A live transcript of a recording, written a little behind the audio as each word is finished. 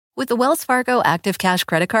With the Wells Fargo Active Cash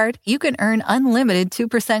Credit Card, you can earn unlimited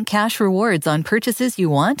 2% cash rewards on purchases you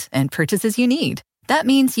want and purchases you need. That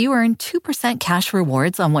means you earn 2% cash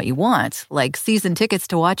rewards on what you want, like season tickets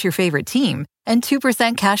to watch your favorite team, and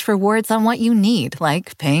 2% cash rewards on what you need,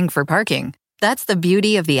 like paying for parking. That's the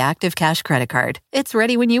beauty of the Active Cash Credit Card. It's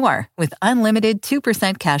ready when you are, with unlimited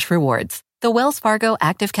 2% cash rewards. The Wells Fargo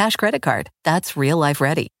Active Cash Credit Card. That's real life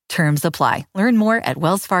ready. Terms apply. Learn more at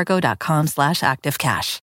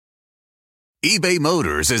wellsfargo.com/activecash. eBay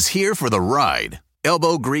Motors is here for the ride.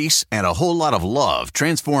 Elbow grease and a whole lot of love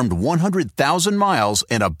transformed 100,000 miles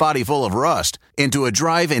and a body full of rust into a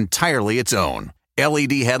drive entirely its own.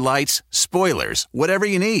 LED headlights, spoilers, whatever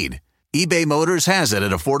you need. eBay Motors has it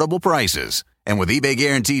at affordable prices. And with eBay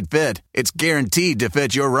Guaranteed Fit, it's guaranteed to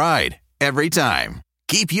fit your ride every time.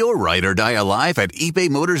 Keep your ride or die alive at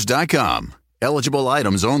ebaymotors.com. Eligible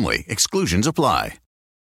items only. Exclusions apply.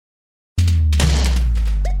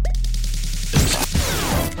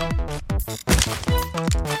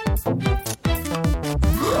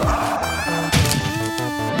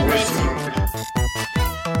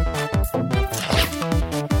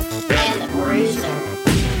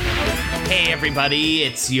 Hey everybody,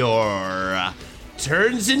 it's your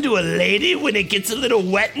turns into a lady when it gets a little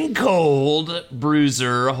wet and cold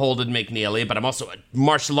bruiser Holden McNeely, but I'm also a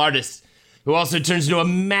martial artist who also turns into a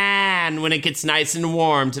man when it gets nice and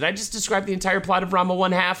warm. Did I just describe the entire plot of Ranma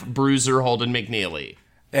 1/2? Bruiser Holden McNeely.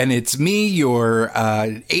 And it's me, your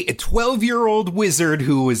 12-year-old wizard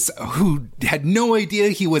who had no idea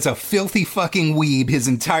he was a filthy fucking weeb his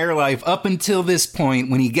entire life up until this point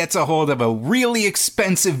when he gets a hold of a really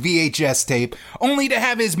expensive VHS tape, only to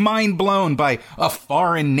have his mind blown by a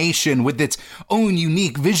foreign nation with its own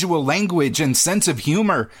unique visual language and sense of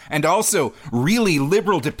humor, and also really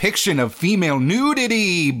liberal depiction of female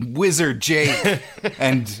nudity, Wizard Jake.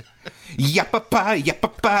 And... Yapapa,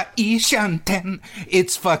 Ishanten.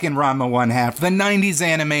 It's fucking Ranma 1/2, the 90s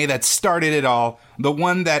anime that started it all, the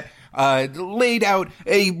one that laid out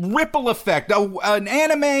a ripple effect, an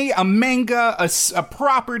anime, a manga, a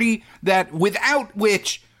property that without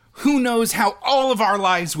which, who knows how all of our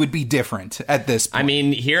lives would be different at this point. I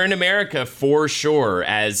mean, here in America, for sure,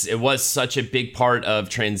 as it was such a big part of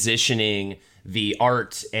transitioning the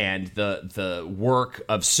art and the work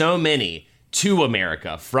of so many to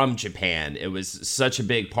America from Japan. It was such a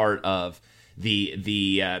big part of the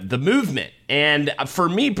movement. And for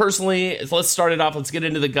me personally, let's start it off. Let's get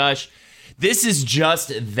into the gush. This is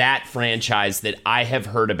just that franchise that I have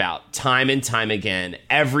heard about time and time again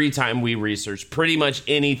every time we research pretty much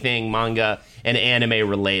anything manga and anime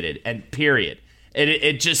related, and period.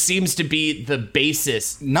 It just seems to be the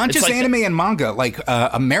basis. Not just like anime and manga, like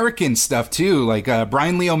American stuff too. Like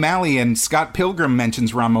Brian Lee O'Malley and Scott Pilgrim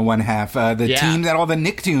mentions Ranma 1/2. The team that all the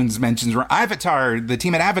Nicktoons mentions, Avatar, the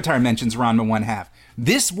team at Avatar mentions Ranma 1/2.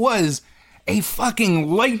 This was a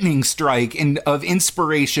fucking lightning strike of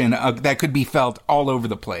inspiration that could be felt all over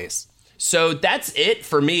the place. So that's it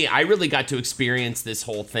for me. I really got to experience this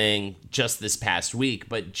whole thing just this past week.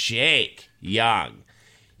 But Jake Young,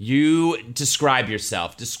 you describe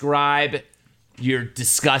yourself. Describe your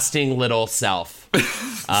disgusting little self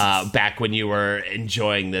back when you were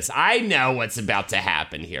enjoying this. I know what's about to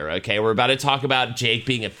happen here, okay? We're about to talk about Jake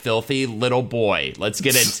being a filthy little boy. Let's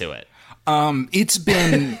get into it. It's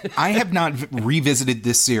been... I have not revisited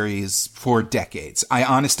this series for decades.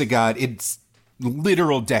 Honest to God, it's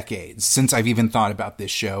literal decades since I've even thought about this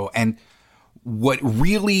show. And what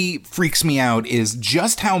really freaks me out is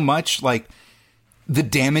just how much, like, the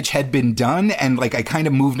damage had been done, and like I kind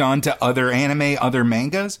of moved on to other anime, other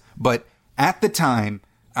mangas. But at the time,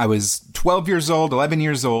 I was 12 years old, 11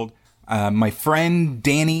 years old. My friend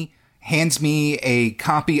Danny hands me a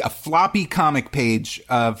floppy comic page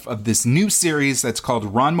of this new series that's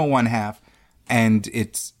called Ranma 1/2, and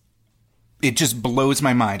it just blows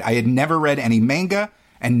my mind. I had never read any manga,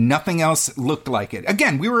 and nothing else looked like it.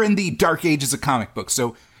 Again, we were in the dark ages of comic books,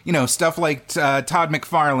 so you know, stuff like Todd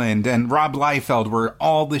McFarlane and Rob Liefeld were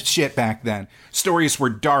all the shit back then. Stories were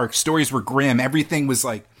dark. Stories were grim. Everything was,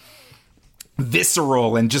 like,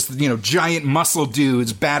 visceral and just, you know, giant muscle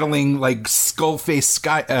dudes battling, like, skull-faced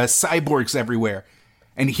cyborgs everywhere.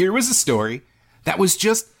 And here was a story that was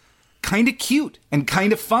just kind of cute and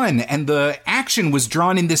kind of fun. And the action was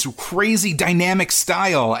drawn in this crazy dynamic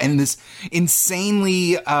style and this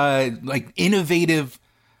insanely, like, innovative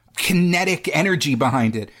kinetic energy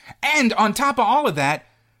behind it. And on top of all of that,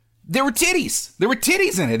 there were titties. There were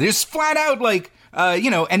titties in it. There's flat out, like,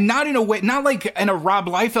 and not in a way, not like in a Rob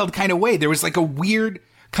Liefeld kind of way. There was like a weird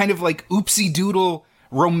kind of like oopsie doodle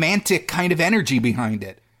romantic kind of energy behind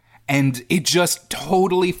it. And it just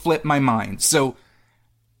totally flipped my mind. So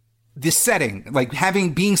this setting, like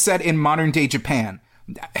being set in modern day Japan,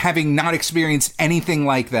 having not experienced anything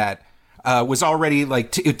like that, was already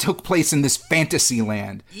like, it took place in this fantasy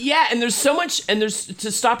land. Yeah, and there's so much, and there's,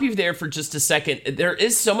 to stop you there for just a second, there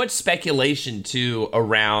is so much speculation too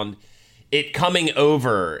around it coming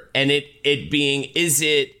over and it being, is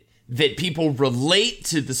it that people relate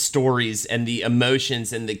to the stories and the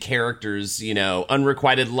emotions and the characters, you know,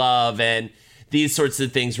 unrequited love and these sorts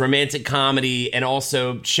of things, romantic comedy, and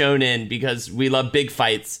also shonen because we love big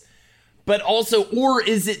fights. But also, or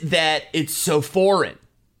is it that it's so foreign?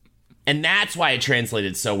 And that's why it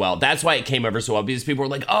translated so well. That's why it came over so well, because people were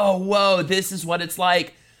like, oh, whoa, this is what it's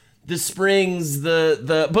like. The springs,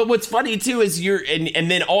 but what's funny too is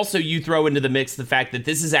and then also you throw into the mix the fact that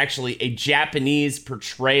this is actually a Japanese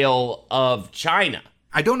portrayal of China.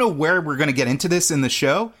 I don't know where we're going to get into this in the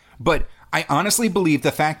show, but I honestly believe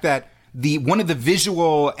the fact that one of the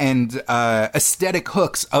visual and aesthetic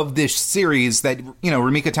hooks of this series that, you know,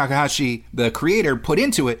 Rumiko Takahashi, the creator, put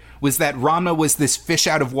into it was that Ranma was this fish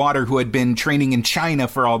out of water who had been training in China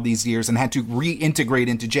for all these years and had to reintegrate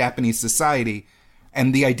into Japanese society.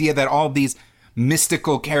 And the idea that all these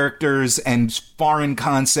mystical characters and foreign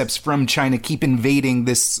concepts from China keep invading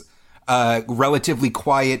this relatively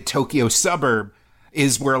quiet Tokyo suburb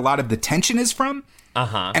is where a lot of the tension is from.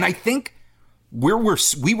 Uh-huh. And I think we were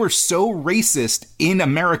so racist in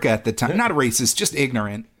America at the time, not racist, just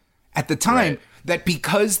ignorant at the time, right, that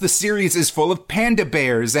because the series is full of panda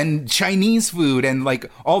bears and Chinese food and like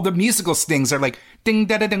all the musical stings are like ding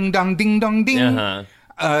da da ding dong ding dong ding,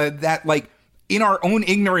 that like in our own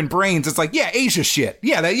ignorant brains, it's like, yeah, Asia shit.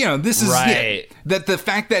 Yeah, that, you know, this is right. Yeah, that the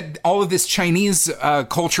fact that all of this Chinese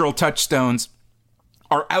cultural touchstones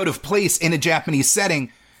are out of place in a Japanese setting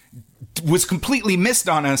was completely missed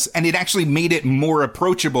on us, and it actually made it more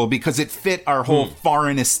approachable because it fit our whole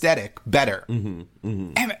foreign aesthetic better. Mm-hmm,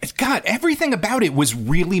 mm-hmm. And God, everything about it was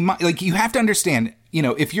really like, you have to understand, you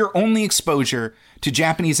know, if your only exposure to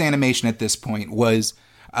Japanese animation at this point was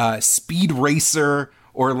Speed Racer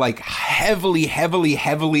or like heavily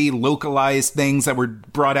localized things that were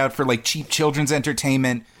brought out for like cheap children's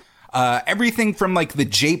entertainment, everything from like the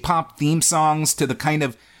J-pop theme songs to the kind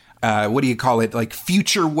of what do you call it? Like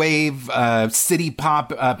future wave, city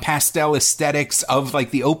pop, pastel aesthetics of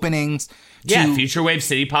like the openings. Yeah, future wave,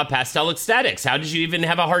 city pop, pastel aesthetics. How did you even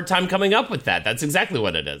have a hard time coming up with that? That's exactly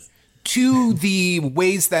what it is. To the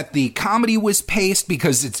ways that the comedy was paced,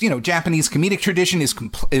 because it's, you know, Japanese comedic tradition is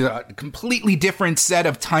a completely different set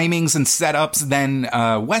of timings and setups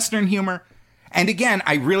than Western humor. And again,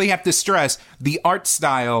 I really have to stress the art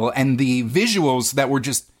style and the visuals that were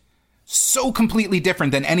just so completely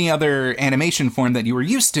different than any other animation form that you were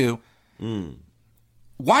used to.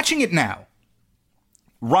 Watching it now,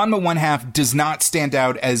 Ranma 1/2 does not stand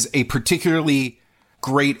out as a particularly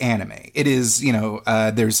great anime. It is, you know,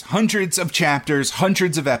 there's hundreds of chapters,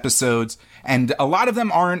 hundreds of episodes, and a lot of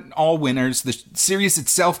them aren't all winners. The series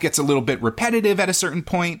itself gets a little bit repetitive at a certain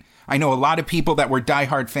point. I know a lot of people that were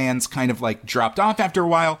diehard fans kind of like dropped off after a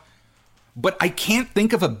while. But I can't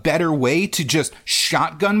think of a better way to just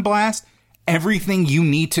shotgun blast everything you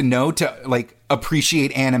need to know to like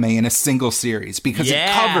appreciate anime in a single series, because it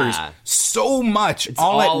covers so much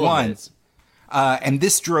all at once. And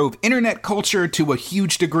this drove internet culture to a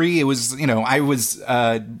huge degree. It was, you know, I was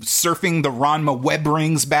surfing the Ranma web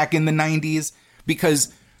rings back in the 90s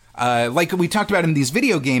because, like we talked about in these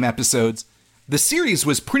video game episodes, the series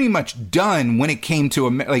was pretty much done when it came to,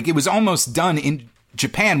 like, it was almost done in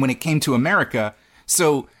Japan when it came to America.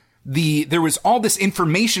 So there was all this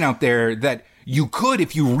information out there that you could,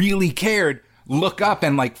 if you really cared, look up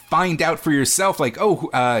and like find out for yourself. Like,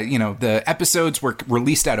 you know, the episodes were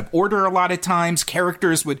released out of order a lot of times.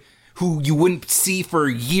 Characters who you wouldn't see for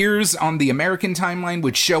years on the American timeline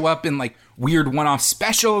would show up in like weird one-off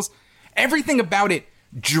specials. Everything about it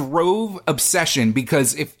drove obsession,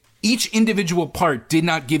 because if each individual part did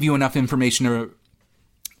not give you enough information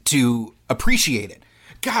to appreciate it.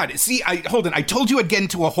 God, see, hold on. I told you I'd get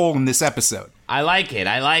into a hole in this episode. I like it.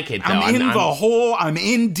 Though. I'm in the hole. I'm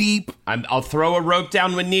in deep. I'll throw a rope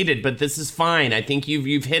down when needed, but this is fine. I think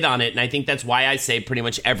you've hit on it, and I think that's why I say pretty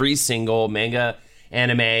much every single manga,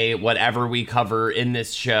 anime, whatever we cover in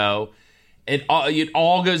this show, it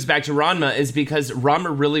all goes back to Ranma, is because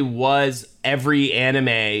Ranma really was every anime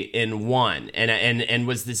in one, and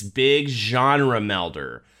was this big genre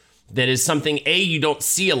melder. That is something, you don't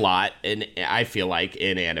see a lot, and I feel like,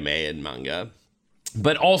 in anime and manga.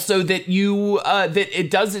 But also that that it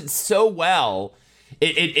does it so well.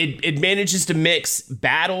 It manages to mix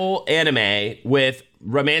battle anime with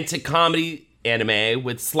romantic comedy anime,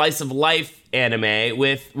 with slice of life anime,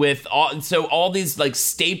 with all these like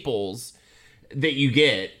staples that you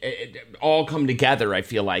get all come together, I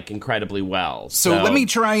feel like, incredibly well. So let me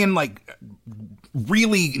try and like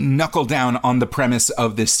really knuckle down on the premise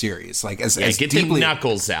of this series. Like as get deeply... the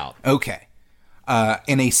knuckles out. Okay.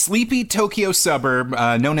 In a sleepy Tokyo suburb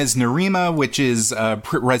known as Narima, which is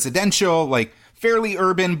residential, like fairly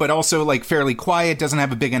urban, but also like fairly quiet, doesn't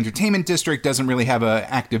have a big entertainment district, doesn't really have a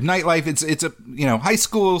active nightlife. It's a, high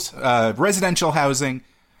schools, residential housing,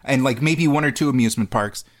 and like maybe one or two amusement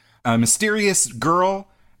parks. A mysterious girl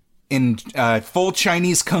in full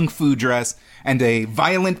Chinese kung fu dress and a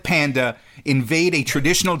violent panda invade a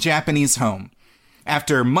traditional Japanese home.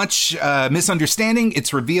 After much misunderstanding,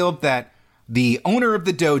 it's revealed that the owner of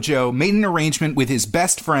the dojo made an arrangement with his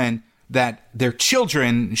best friend that their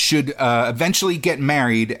children should eventually get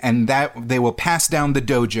married and that they will pass down the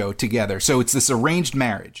dojo together. So it's this arranged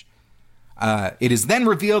marriage. It is then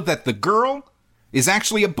revealed that the girl is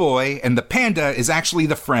actually a boy and the panda is actually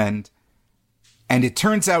the friend. And it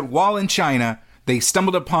turns out while in China, they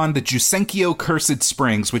stumbled upon the Jusenkyo Cursed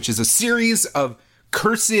Springs, which is a series of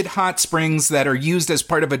cursed hot springs that are used as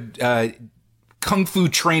part of a kung fu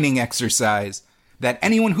training exercise that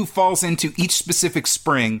anyone who falls into each specific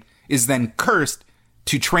spring is then cursed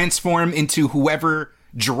to transform into whoever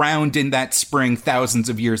drowned in that spring thousands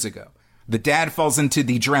of years ago. The dad falls into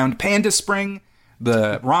the drowned panda spring,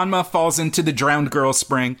 the Ranma falls into the drowned girl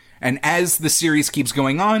spring, and as the series keeps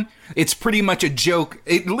going on, it's pretty much a joke.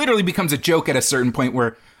 It literally becomes a joke at a certain point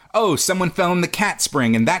where, oh, someone fell in the cat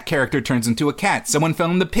spring and that character turns into a cat. Someone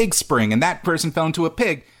fell in the pig spring and that person fell into a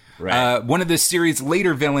pig. Right. One of the series'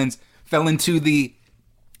 later villains fell into the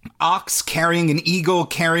ox carrying an eagle,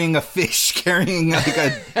 carrying a fish, carrying like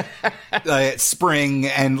a spring,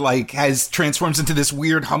 and like transforms into this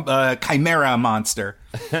weird chimera monster.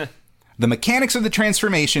 The mechanics of the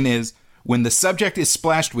transformation is when the subject is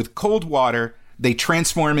splashed with cold water, they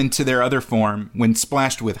transform into their other form. When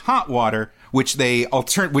splashed with hot water, which very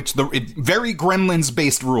Gremlins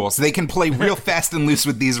based rules. They can play real fast and loose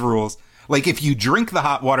with these rules. Like, if you drink the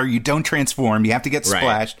hot water, you don't transform. You have to get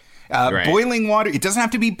splashed. Right. Boiling water, it doesn't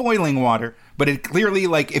have to be boiling water, but it clearly,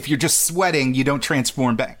 like, if you're just sweating, you don't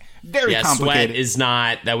transform back. Very complicated. Sweat is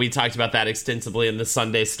not, that we talked about that extensively in the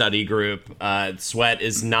Sunday study group. Sweat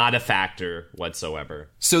is not a factor whatsoever.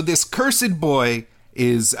 So this cursed boy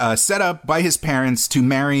is set up by his parents to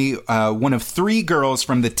marry one of three girls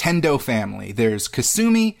from the Tendo family. There's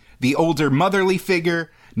Kasumi, the older motherly figure,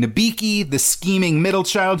 Nabiki, the scheming middle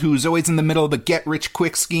child who's always in the middle of a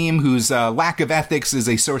get-rich-quick scheme, whose lack of ethics is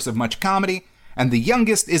a source of much comedy, and the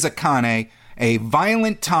youngest is Akane, a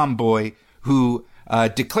violent tomboy who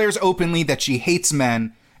declares openly that she hates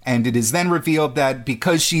men, and it is then revealed that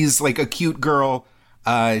because she's like a cute girl,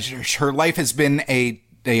 her life has been a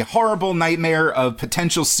horrible nightmare of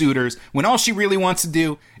potential suitors when all she really wants to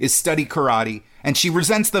do is study karate, and she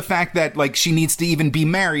resents the fact that like she needs to even be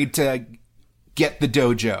married to get the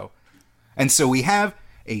dojo. And so we have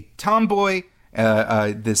a tomboy,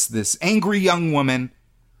 this angry young woman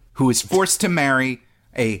who is forced to marry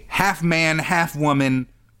a half man, half woman,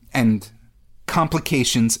 and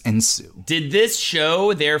complications ensue. Did this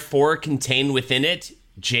show therefore contain within it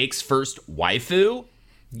Jake's first waifu?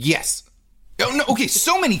 Yes. Oh, no, okay,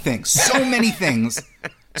 so many things.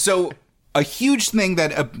 So a huge thing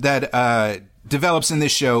that develops in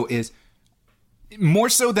this show is more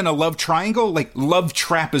so than a love triangle, like love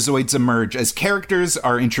trapezoids emerge. As characters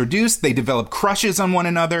are introduced, they develop crushes on one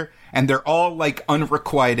another, and they're all like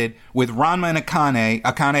unrequited, with Ranma and Akane.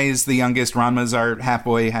 Akane is the youngest, Ranma's our half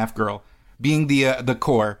boy, half girl, being the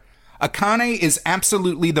core. Akane is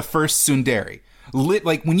absolutely the first tsundere.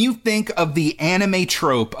 Like, when you think of the anime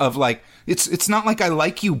trope of like, it's not like I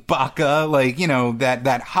like you, baka, like,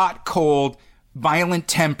 that hot, cold,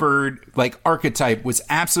 violent-tempered, like, archetype was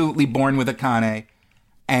absolutely born with Akane.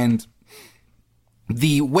 And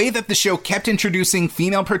the way that the show kept introducing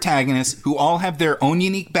female protagonists who all have their own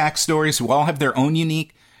unique backstories, who all have their own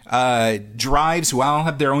unique drives, who all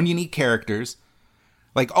have their own unique characters,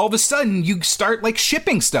 like, all of a sudden, you start, like,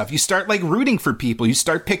 shipping stuff. You start, like, rooting for people. You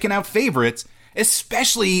start picking out favorites.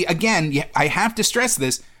 Especially, again, I have to stress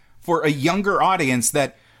this, for a younger audience,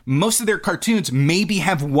 that most of their cartoons maybe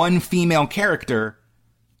have one female character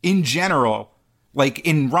in general. Like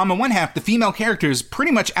in Ranma 1/2, the female characters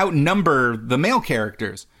pretty much outnumber the male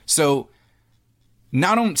characters. So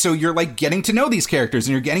you're like getting to know these characters,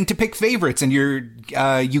 and you're getting to pick favorites, and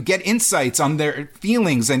you get insights on their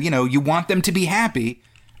feelings, and you want them to be happy.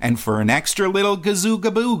 And for an extra little gazoo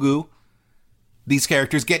gaboo, these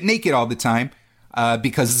characters get naked all the time.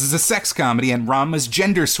 because this is a sex comedy, and Ranma's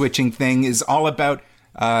gender switching thing is all about,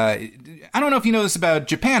 I don't know if you know this about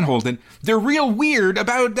Japan, Holden. They're real weird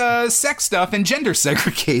about sex stuff and gender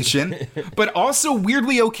segregation, but also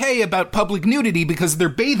weirdly okay about public nudity because of their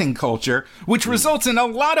bathing culture, which results in a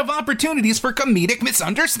lot of opportunities for comedic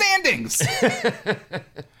misunderstandings.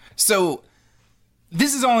 So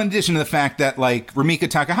this is all in addition to the fact that, like, Rumiko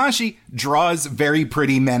Takahashi draws very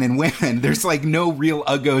pretty men and women. There's, like, no real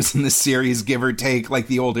uggos in the series, give or take, like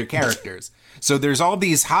the older characters. So there's all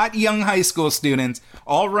these hot young high school students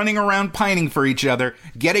all running around pining for each other,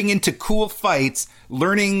 getting into cool fights,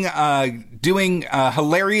 learning, doing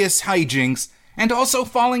hilarious hijinks, and also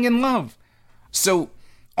falling in love. So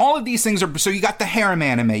all of these things are... So you got the harem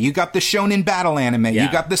anime, you got the shonen battle anime, you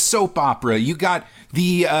got the soap opera, you got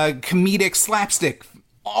the comedic slapstick,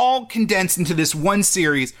 all condensed into this one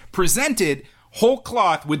series, presented whole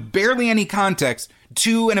cloth with barely any context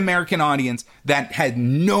to an American audience that had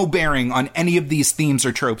no bearing on any of these themes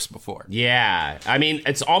or tropes before. Yeah. I mean,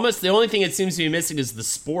 it's almost the only thing it seems to be missing is the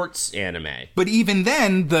sports anime. But even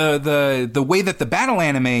then, the way that the battle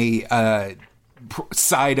anime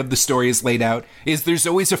side of the story is laid out is there's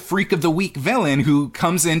always a freak of the week villain who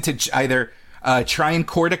comes in to either try and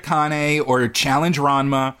court Akane or challenge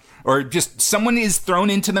Ranma, or just someone is thrown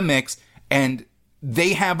into the mix and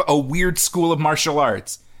they have a weird school of martial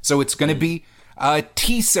arts. So it's going to be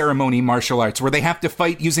tea ceremony martial arts, where they have to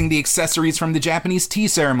fight using the accessories from the Japanese tea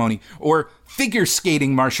ceremony, or figure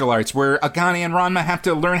skating martial arts, where Akane and Ranma have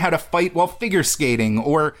to learn how to fight while figure skating,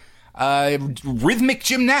 or rhythmic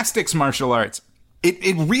gymnastics martial arts.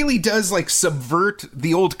 It really does, like, subvert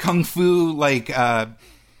the old kung fu, like,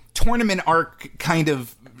 tournament arc kind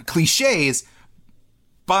of cliches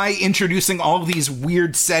by introducing all of these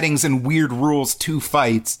weird settings and weird rules to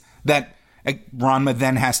fights that Ranma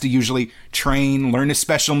then has to usually train, learn a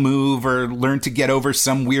special move, or learn to get over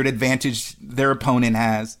some weird advantage their opponent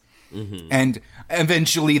has. Mm-hmm. And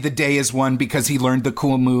eventually the day is won because he learned the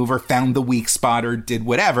cool move or found the weak spot or did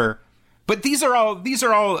whatever. But these are all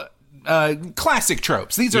classic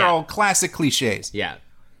tropes. These are all classic cliches. Yeah.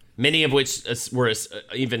 Many of which were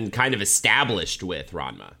even kind of established with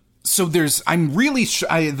Ranma. So I'm really...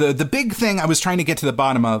 the big thing I was trying to get to the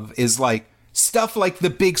bottom of is, like, stuff like the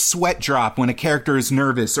big sweat drop when a character is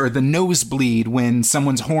nervous, or the nosebleed when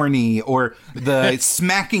someone's horny, or the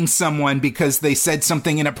smacking someone because they said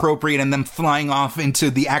something inappropriate and them flying off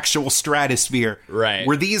into the actual stratosphere. Right.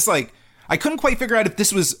 Were these, like... I couldn't quite figure out if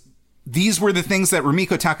these were the things that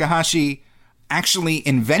Rumiko Takahashi actually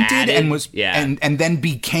invented and then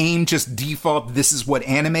became just default, this is what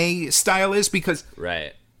anime style is, because...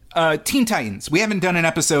 Right. Teen Titans. We haven't done an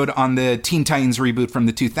episode on the Teen Titans reboot from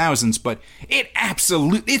the 2000s, but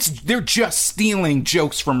they're just stealing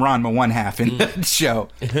jokes from Ranma one half in the show.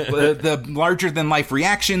 The larger than life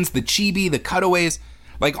reactions, the chibi, the cutaways,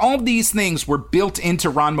 like, all of these things were built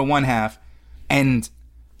into Ranma one half, and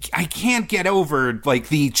I can't get over, like,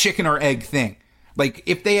 the chicken or egg thing. Like,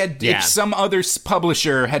 if some other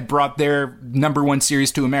publisher had brought their number one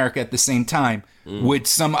series to America at the same time, would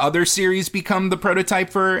some other series become the prototype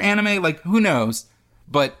for anime? Like, who knows?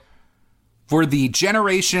 But for the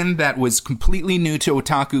generation that was completely new to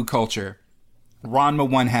otaku culture, Ranma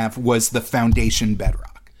one half was the foundation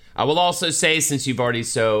bedrock. I will also say, since you've already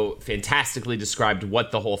so fantastically described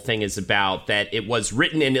what the whole thing is about, that it was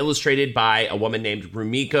written and illustrated by a woman named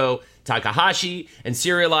Rumiko Takahashi and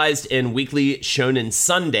serialized in Weekly Shonen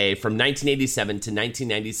Sunday from 1987 to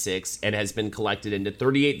 1996, and has been collected into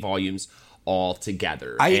 38 volumes all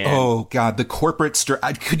together. Oh god, the corporate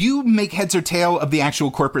structure. Could you make heads or tail of the actual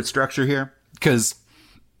corporate structure here? Because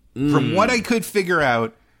from what I could figure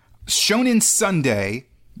out, Shonen Sunday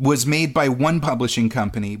was made by one publishing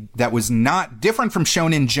company that was not different from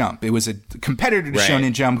Shonen Jump. It was a competitor to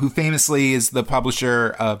Shonen Jump, who famously is the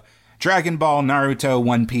publisher of Dragon Ball, Naruto,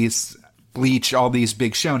 One Piece, Bleach, all these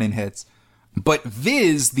big shonen hits. But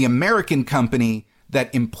Viz, the American company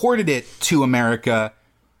that imported it to America,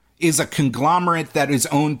 is a conglomerate that is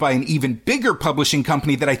owned by an even bigger publishing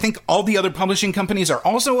company that I think all the other publishing companies are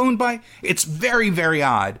also owned by. It's very, very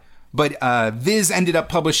odd. But Viz ended up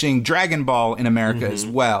publishing Dragon Ball in America as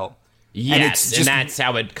well. Yes, and that's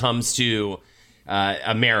how it comes to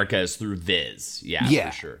America, is through Viz. Yeah,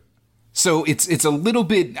 for sure. So it's a little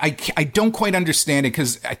bit, I don't quite understand it,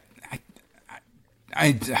 because I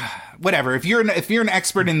whatever. If you're an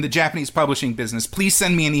expert in the Japanese publishing business, please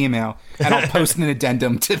send me an email and I'll post an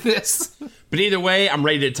addendum to this. But either way, I'm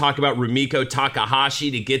ready to talk about Rumiko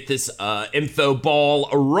Takahashi to get this info ball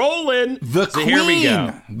rolling. Here we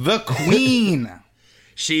go. The queen.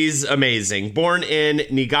 She's amazing. Born in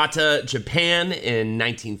Niigata, Japan in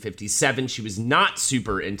 1957, she was not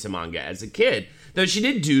super into manga as a kid, though she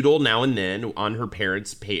did doodle now and then on her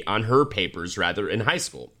papers in high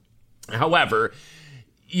school. However,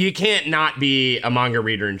 you can't not be a manga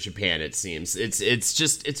reader in Japan, it seems.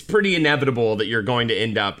 It's pretty inevitable that you're going to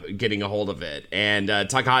end up getting a hold of it. And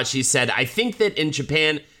Takahashi said, I think that in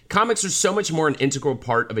Japan, comics are so much more an integral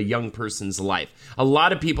part of a young person's life. A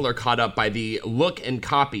lot of people are caught up by the look and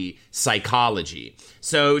copy psychology.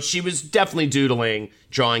 So she was definitely doodling,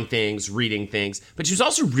 drawing things, reading things, but she was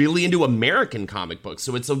also really into American comic books.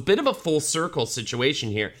 So it's a bit of a full circle situation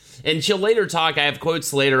here. And she'll later talk, I have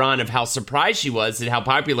quotes later on of how surprised she was at how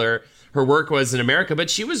popular her work was in America, but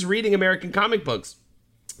she was reading American comic books.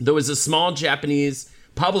 There was a small Japanese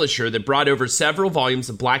publisher that brought over several volumes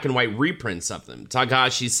of black and white reprints of them.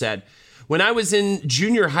 Takahashi said, when I was in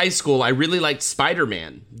junior high school, I really liked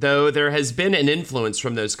Spider-Man. Though there has been an influence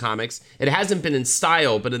from those comics, it hasn't been in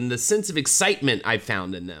style, but in the sense of excitement I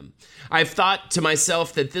found in them. I've thought to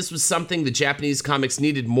myself that this was something the Japanese comics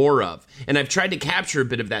needed more of, and I've tried to capture a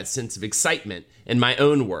bit of that sense of excitement in my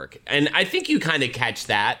own work. And I think you kind of catch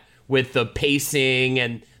that with the pacing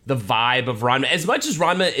and the vibe of Ranma. As much as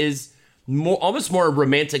Ranma is almost more a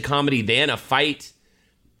romantic comedy than a fight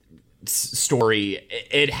story,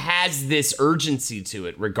 it has this urgency to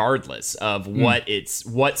it regardless of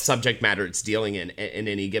what subject matter it's dealing in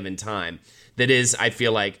any given time, that is, I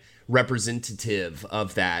feel like, representative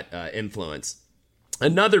of that influence.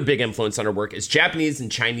 Another big influence on her work is Japanese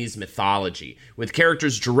and Chinese mythology, with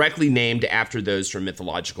characters directly named after those from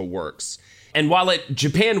mythological works. And while at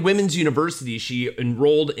Japan Women's University, she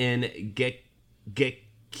enrolled in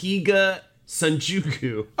Gekiga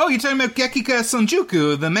Sanjuku. Oh, you're talking about Gekiga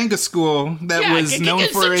Sanjuku, the manga school that was known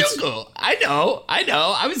for Sanjuku. I know.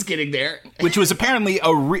 I was getting there. Which was apparently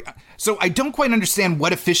so I don't quite understand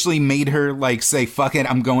what officially made her, like, say, fuck it,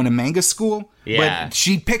 I'm going to manga school. Yeah. But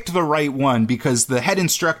she picked the right one because the head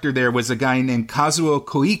instructor there was a guy named Kazuo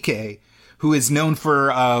Koike, who is known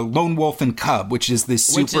for Lone Wolf and Cub, which is this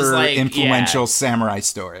super influential samurai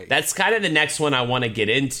story. That's kind of the next one I want to get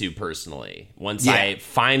into personally. Once I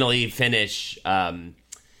finally finish, what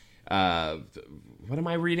am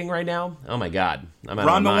I reading right now? Oh my God, I'm out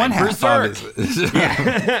of my mind. Berserk.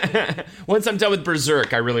 Yeah. Once I'm done with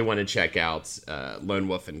Berserk, I really want to check out Lone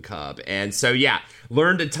Wolf and Cub, and so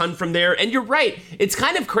learned a ton from there. And you're right, it's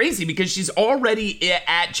kind of crazy because she's already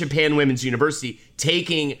at Japan Women's University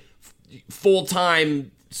taking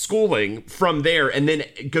full-time schooling from there, and then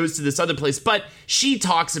it goes to this other place. But she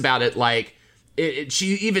talks about it like, she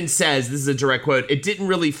even says, this is a direct quote, it didn't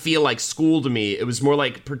really feel like school to me. It was more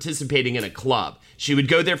like participating in a club. She would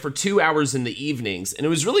go there for 2 hours in the evenings, and it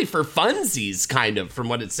was really for funsies, kind of, from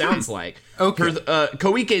what it sounds like. Okay.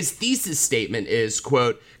 Koike's thesis statement is,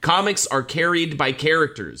 quote, comics are carried by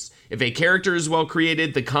characters. If a character is well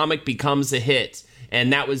created, the comic becomes a hit.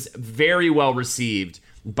 And that was very well received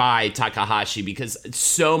by Takahashi, because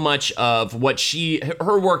so much of what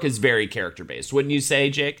her work is very character based. Wouldn't you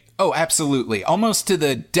say, Jake? Oh, absolutely. Almost to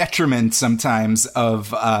the detriment sometimes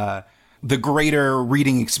of the greater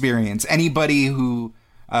reading experience. Anybody who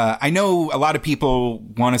I know a lot of people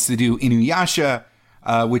want us to do Inuyasha,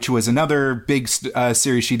 which was another big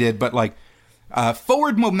series she did, but like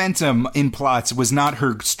forward momentum in plots was not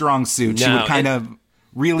her strong suit. She would kind of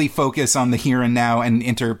really focus on the here and now and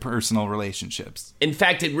interpersonal relationships. In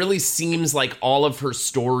fact, it really seems like all of her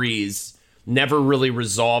stories never really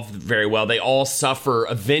resolved very well. They all suffer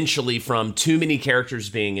eventually from too many characters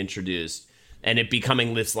being introduced and it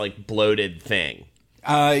becoming this like bloated thing.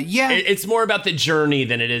 It's more about the journey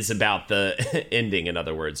than it is about the ending, in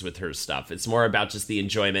other words, with her stuff. It's more about just the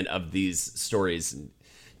enjoyment of these stories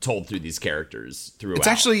told through these characters throughout. It's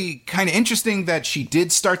actually kind of interesting that she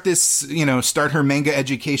did start her manga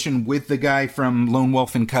education with the guy from Lone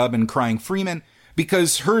Wolf and Cub and Crying Freeman,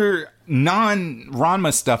 because her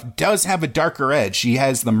non-Ranma stuff does have a darker edge. She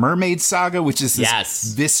has the Mermaid Saga, which is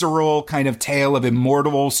this visceral kind of tale of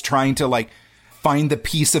immortals trying to like find the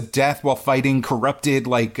peace of death while fighting corrupted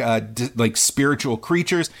like spiritual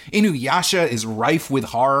creatures. Inuyasha is rife with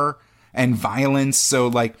horror and violence, so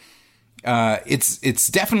like it's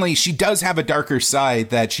definitely, she does have a darker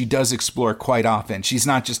side that she does explore quite often. She's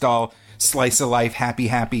not just all slice of life,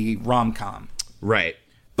 happy rom-com. Right.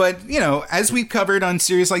 But, as we've covered on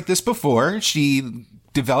series like this before, she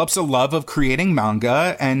develops a love of creating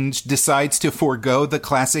manga and decides to forego the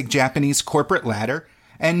classic Japanese corporate ladder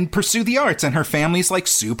and pursue the arts. And her family's like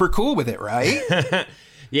super cool with it, right?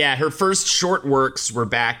 Yeah, her first short works were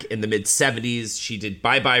back in the mid-'70s. She did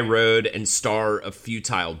Bye Bye Road and Star of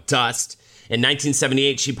Futile Dust. In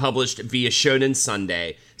 1978, she published via Shonen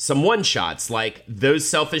Sunday some one-shots like Those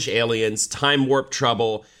Selfish Aliens, Time Warp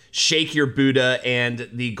Trouble, Shake Your Buddha, and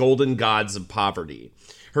The Golden Gods of Poverty.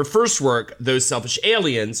 Her first work, Those Selfish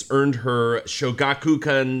Aliens, earned her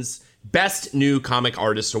Shogakukan's Best New Comic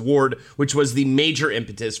Artist Award, which was the major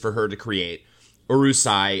impetus for her to create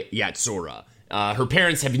Urusei Yatsura. Her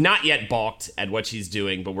parents have not yet balked at what she's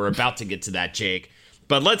doing, but we're about to get to that, Jake.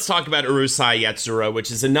 But let's talk about Urusei Yatsura,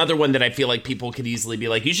 which is another one that I feel like people could easily be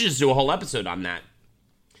like, you should just do a whole episode on that.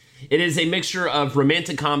 It is a mixture of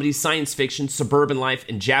romantic comedy, science fiction, suburban life,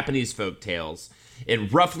 and Japanese folk tales.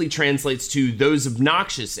 It roughly translates to Those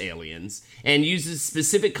Obnoxious Aliens and uses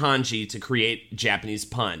specific kanji to create Japanese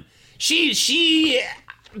pun. She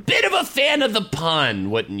bit of a fan of the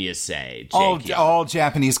pun, wouldn't you say, Jake? All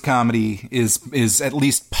Japanese comedy is at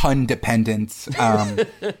least pun dependent.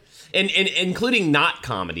 And including not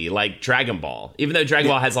comedy, like Dragon Ball. Even though Dragon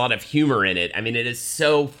Ball has a lot of humor in it, I mean, it is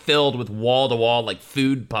so filled with wall-to-wall, like,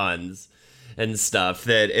 food puns and stuff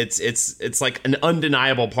that it's like an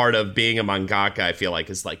undeniable part of being a mangaka, I feel like,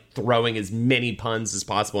 is, like, throwing as many puns as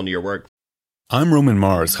possible into your work. I'm Roman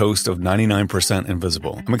Mars, host of 99%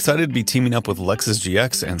 Invisible. I'm excited to be teaming up with Lexus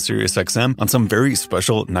GX and SiriusXM on some very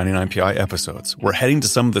special 99PI episodes. We're heading to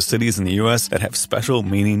some of the cities in the U.S. that have special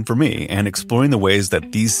meaning for me and exploring the ways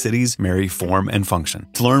that these cities marry form and function.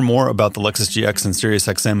 To learn more about the Lexus GX and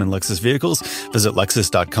SiriusXM and Lexus vehicles, visit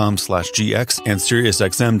lexus.com/GX and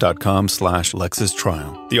SiriusXM.com/Lexus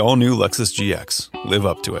Trial. The all-new Lexus GX. Live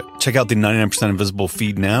up to it. Check out the 99% Invisible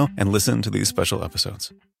feed now and listen to these special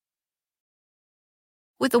episodes.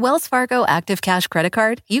 With the Wells Fargo Active Cash Credit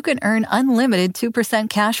Card, you can earn unlimited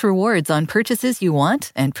 2% cash rewards on purchases you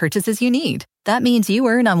want and purchases you need. That means you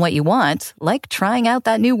earn on what you want, like trying out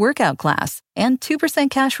that new workout class, and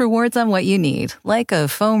 2% cash rewards on what you need, like a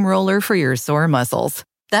foam roller for your sore muscles.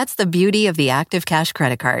 That's the beauty of the Active Cash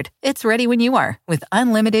Credit Card. It's ready when you are, with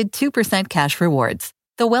unlimited 2% cash rewards.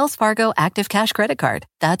 The Wells Fargo Active Cash Credit Card.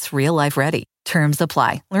 That's real life ready. Terms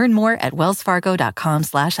apply. Learn more at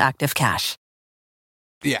wellsfargo.com/activecash.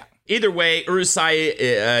 Yeah. Either way, Urusei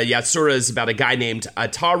Yatsura is about a guy named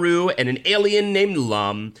Ataru and an alien named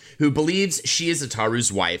Lum who believes she is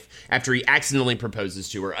Ataru's wife after he accidentally proposes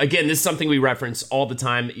to her. Again, this is something we reference all the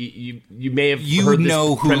time. You may have heard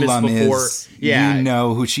this premise Lum before. Is. Yeah. You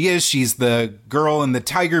know who she is. She's the girl in the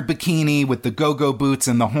tiger bikini with the go-go boots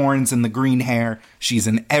and the horns and the green hair. She's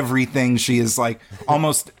in everything. She is like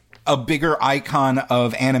almost a bigger icon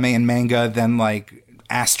of anime and manga than like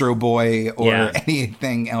Astro Boy or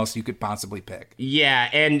anything else you could possibly pick. Yeah,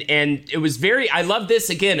 and it was very, I love this,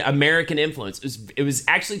 again, American influence. It was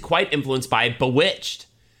actually quite influenced by Bewitched,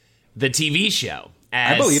 the TV show.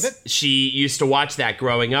 I believe it. She used to watch that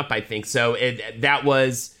growing up, I think. So that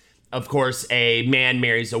was, of course, a man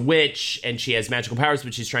marries a witch, and she has magical powers,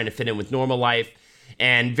 but she's trying to fit in with normal life.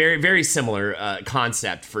 And very, very similar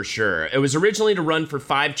concept for sure. It was originally to run for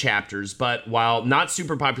 5 chapters, but while not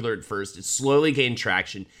super popular at first, it slowly gained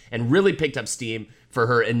traction and really picked up steam for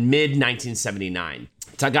her in mid-1979.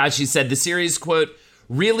 Takahashi said the series, quote,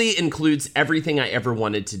 really includes everything I ever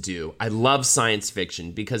wanted to do. I love science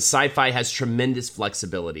fiction because sci-fi has tremendous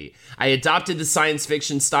flexibility. I adopted the science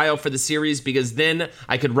fiction style for the series because then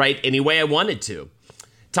I could write any way I wanted to.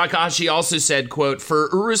 Takahashi also said, quote, for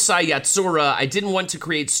Urusei Yatsura, I didn't want to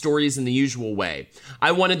create stories in the usual way.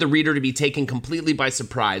 I wanted the reader to be taken completely by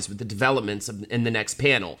surprise with the developments in the next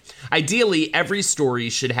panel. Ideally, every story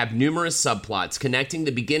should have numerous subplots connecting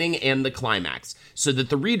the beginning and the climax, so that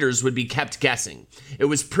the readers would be kept guessing. It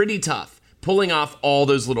was pretty tough, pulling off all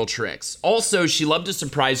those little tricks. Also, she loved to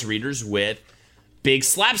surprise readers with big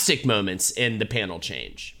slapstick moments in the panel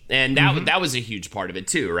change. And that was a huge part of it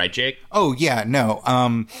too, right, Jake? Oh, yeah, no.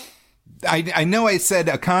 I know I said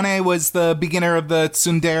Akane was the beginner of the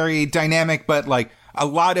tsundere dynamic, but like a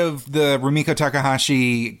lot of the Rumiko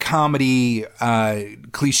Takahashi comedy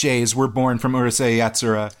cliches were born from Urusei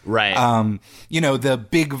Yatsura. Right. You know, the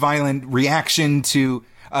big violent reaction to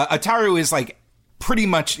Ataru is like pretty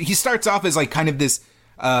much, he starts off as like kind of this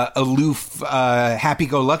aloof,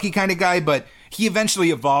 happy-go-lucky kind of guy, but he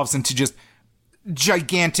eventually evolves into just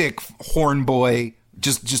gigantic horn boy,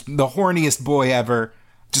 just the horniest boy ever,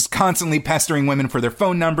 just constantly pestering women for their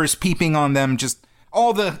phone numbers, peeping on them, just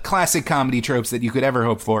all the classic comedy tropes that you could ever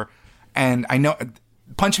hope for. And I know,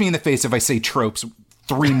 punch me in the face if I say tropes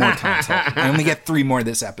 3 more times. I only get 3 more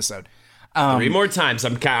this episode. 3 more times.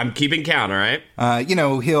 I'm keeping count, all right? You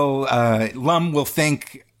know, Lum will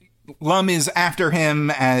think Lum is after him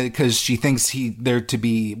because she thinks they're to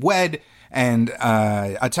be wed, and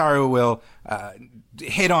Ataru will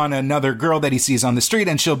hit on another girl that he sees on the street,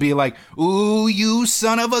 and she'll be like, "Ooh, you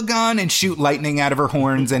son of a gun," and shoot lightning out of her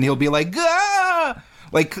horns, and he'll be like, "Ah!"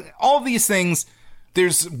 Like, all these things,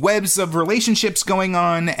 there's webs of relationships going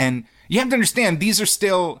on, and you have to understand,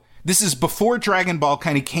 this is before Dragon Ball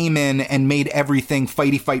kind of came in and made everything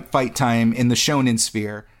fight time in the shonen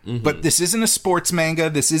sphere. Mm-hmm. But this isn't a sports manga.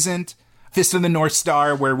 This isn't Fist of the North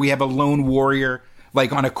Star, where we have a lone warrior,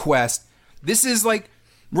 like, on a quest. This is, like,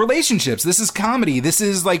 relationships. This is comedy. This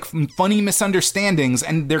is, like, funny misunderstandings.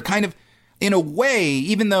 And they're kind of, in a way,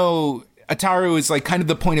 even though Ataru is, like, kind of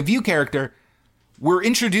the point of view character, we're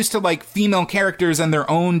introduced to, like, female characters and their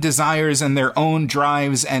own desires and their own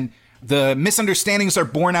drives, and the misunderstandings are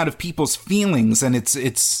born out of people's feelings. And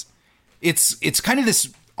it's kind of this,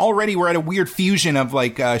 already we're at a weird fusion of,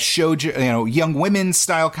 like, shoujo, young women's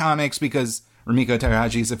style comics, because Rumiko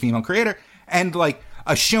Takahashi is a female creator, and, like,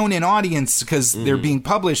 a shonen audience, because they're being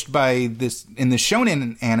published by this in the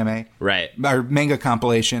shonen anime, right, or manga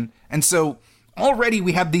compilation. And so already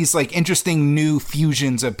we have these, like, interesting new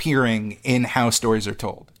fusions appearing in how stories are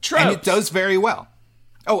told. Tropes. And it does very well.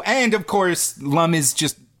 Oh, and of course, Lum is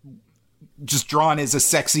just drawn as a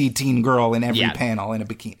sexy teen girl in every panel in a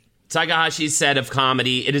bikini. Takahashi said of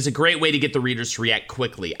comedy, "It is a great way to get the readers to react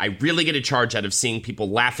quickly. I really get a charge out of seeing people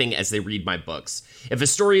laughing as they read my books. If a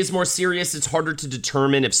story is more serious, it's harder to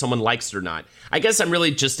determine if someone likes it or not. I guess I'm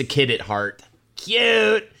really just a kid at heart."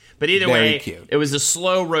 Cute. But either way, cute. It was a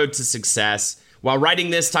slow road to success. While writing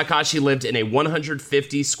this, Takahashi lived in a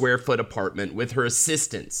 150 square foot apartment with her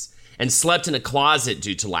assistants and slept in a closet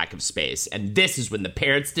due to lack of space. And this is when the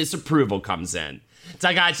parents' disapproval comes in.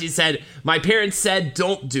 Takahashi said, "My parents said,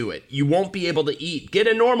 don't do it. You won't be able to eat. Get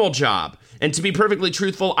a normal job." And to be perfectly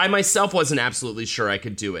truthful, I myself wasn't absolutely sure I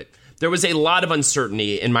could do it. There was a lot of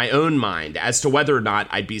uncertainty in my own mind as to whether or not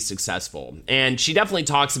I'd be successful. And she definitely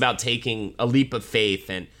talks about taking a leap of faith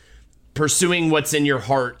and pursuing what's in your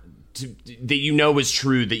heart that you know is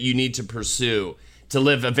true, that you need to pursue to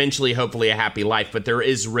live eventually, hopefully, a happy life. But there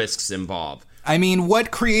is risks involved. I mean,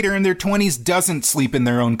 what creator in their 20s doesn't sleep in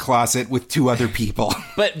their own closet with two other people?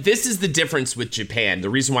 But this is the difference with Japan.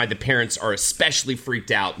 The reason why the parents are especially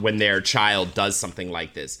freaked out when their child does something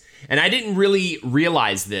like this. And I didn't really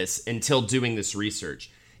realize this until doing this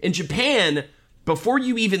research. In Japan, before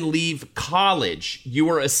you even leave college, you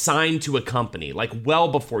are assigned to a company, like well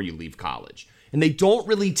before you leave college. And they don't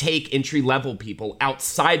really take entry-level people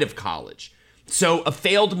outside of college. So a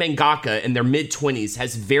failed mangaka in their mid-20s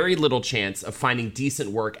has very little chance of finding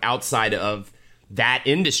decent work outside of that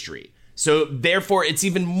industry. So therefore, it's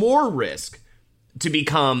even more risk to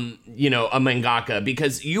become, a mangaka,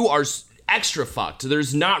 because you are extra fucked.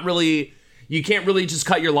 There's not really, you can't really just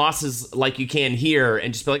cut your losses like you can here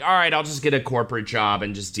and just be like, all right, I'll just get a corporate job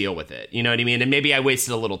and just deal with it. You know what I mean? And maybe I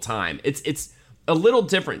wasted a little time. It's a little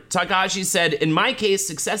different. Takahashi said, "In my case,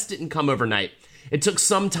 success didn't come overnight. It took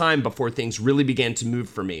some time before things really began to move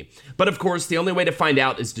for me. But of course, the only way to find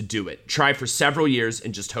out is to do it. Try for several years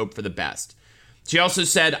and just hope for the best." She also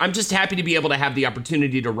said, "I'm just happy to be able to have the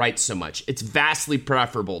opportunity to write so much. It's vastly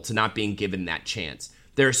preferable to not being given that chance.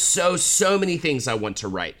 There are so many things I want to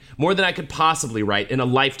write, more than I could possibly write in a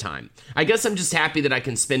lifetime. I guess I'm just happy that I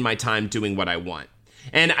can spend my time doing what I want."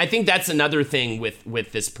 And I think that's another thing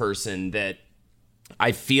with this person that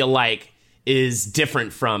I feel like is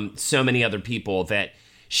different from so many other people, that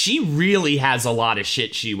she really has a lot of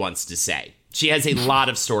shit she wants to say. She has a lot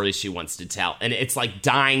of stories she wants to tell, and it's like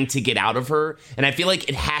dying to get out of her. And I feel like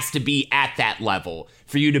it has to be at that level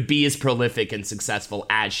for you to be as prolific and successful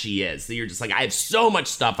as she is. That you're just like, I have so much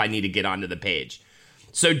stuff I need to get onto the page.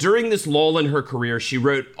 So during this lull in her career, she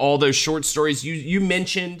wrote all those short stories. You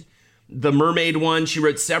mentioned the mermaid one. She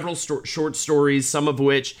wrote several short stories, some of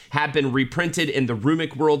which have been reprinted in the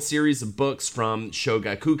Rumik World series of books from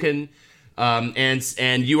Shogakukan.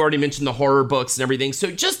 And you already mentioned the horror books and everything.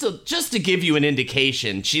 So just to give you an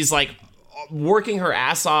indication, she's like working her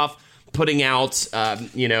ass off, putting out,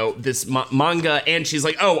 this manga. And she's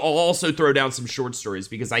like, oh, I'll also throw down some short stories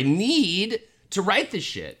because I need to write this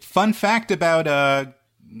shit. Fun fact about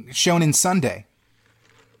Shonen Sunday.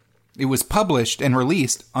 It was published and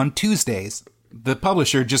released on Tuesdays. The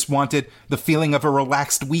publisher just wanted the feeling of a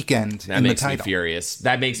relaxed weekend in the title. That makes me furious.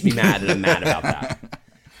 That makes me mad, and I'm mad about that.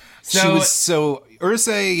 So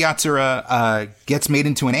Urusei Yatsura gets made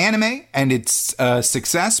into an anime, and it's a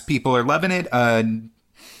success. People are loving it.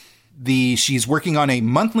 She's working on a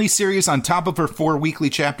monthly series on top of her 4 weekly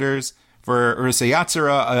chapters for Urusei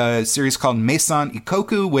Yatsura, a series called Meisan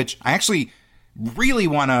Ikoku, which I actually really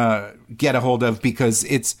want to get a hold of because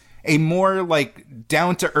it's a more like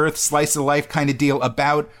down-to-earth slice of life kind of deal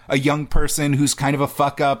about a young person who's kind of a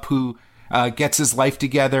fuck up who gets his life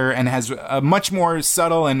together and has a much more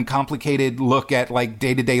subtle and complicated look at like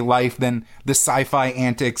day-to-day life than the sci-fi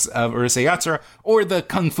antics of Urusei Yatsura or the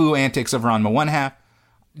kung fu antics of Ranma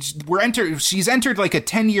 1/2. She's entered like a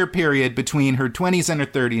 10-year period between her 20s and her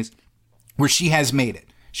 30s where she has made it.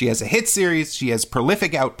 She has a hit series, she has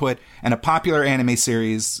prolific output, and a popular anime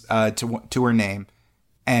series to her name.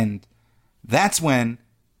 And that's when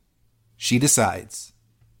she decides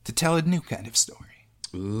to tell a new kind of story.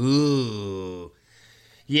 Ooh.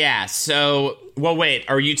 Yeah, so... Well, wait,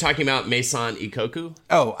 are you talking about Maison Ikoku?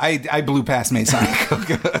 Oh, I blew past Maison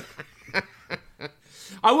Ikoku.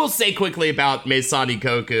 I will say quickly about Maison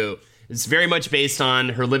Ikoku. It's very much based on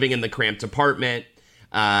her living in the cramped apartment.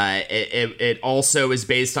 It also is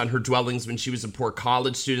based on her dwellings when she was a poor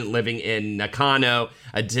college student living in Nakano,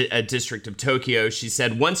 a district of Tokyo. She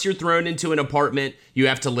said, once you're thrown into an apartment, you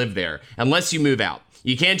have to live there, unless you move out.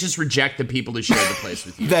 You can't just reject the people who share the place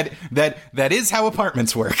with you. That is how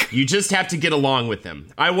apartments work. You just have to get along with them.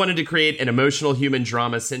 I wanted to create an emotional human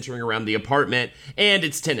drama centering around the apartment and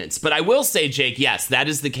its tenants. But I will say, Jake, yes, that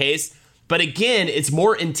is the case. But again, it's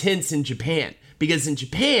more intense in Japan. Because in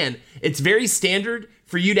Japan, it's very standard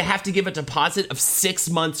for you to have to give a deposit of 6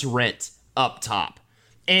 months' rent up top.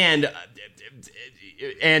 And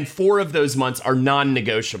 4 of those months are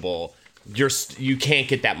non-negotiable. You can't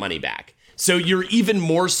get that money back. So you're even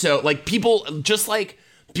more so, like people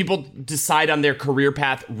decide on their career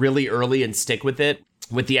path really early and stick with it,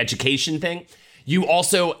 with the education thing. You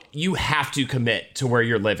have to commit to where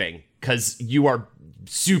you're living because you are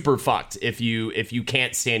super fucked if you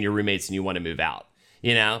can't stand your roommates and you want to move out.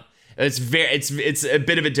 You know, it's a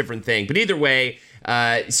bit of a different thing. But either way,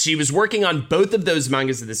 she was working on both of those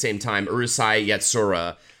mangas at the same time, Urusei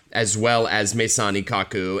Yatsura, as well as Maison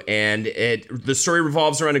Ikoku, and the story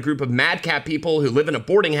revolves around a group of madcap people who live in a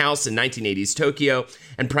boarding house in 1980s Tokyo,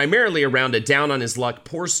 and primarily around a down-on-his-luck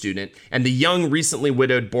poor student and the young, recently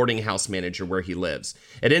widowed boarding house manager where he lives.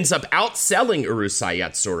 It ends up outselling Urusei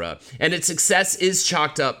Yatsura, and its success is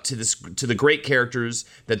chalked up to the great characters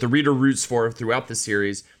that the reader roots for throughout the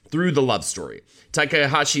series, through the love story.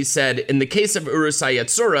 Takahashi said, in the case of Urusei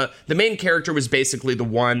Yatsura, the main character was basically the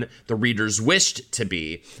one the readers wished to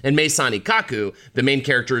be. In Maison Ikoku, the main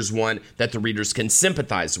character is one that the readers can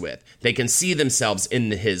sympathize with. They can see themselves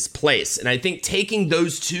in his place. And I think taking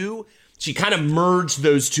those two, she kind of merged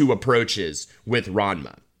those two approaches with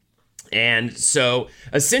Ranma. And so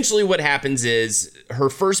essentially what happens is her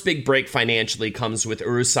first big break financially comes with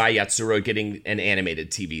Urusei Yatsura getting an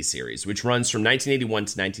animated TV series, which runs from 1981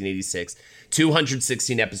 to 1986,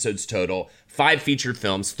 216 episodes total, 5 feature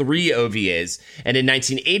films, 3 OVAs. And in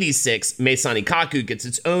 1986, Maison Ikoku gets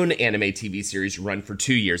its own anime TV series run for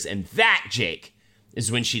 2 years. And that, Jake,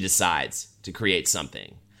 is when she decides to create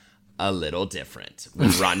something a little different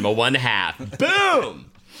with Ranma 1/2.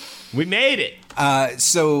 Boom! We made it.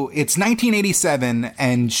 So it's 1987,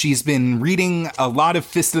 and she's been reading a lot of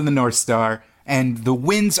Fist of the North Star, and the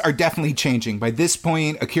winds are definitely changing. By this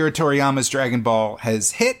point, Akira Toriyama's Dragon Ball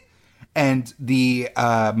has hit, and the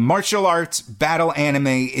martial arts battle anime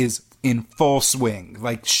is in full swing.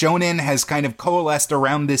 Like, Shonen has kind of coalesced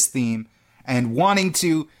around this theme, and wanting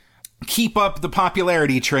to keep up the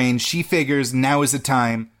popularity train, she figures now is the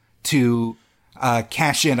time to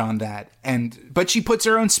cash in on that. But she puts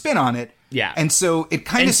her own spin on it. Yeah. And so it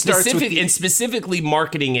kind of starts with... And specifically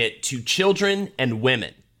marketing it to children and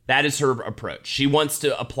women. That is her approach. She wants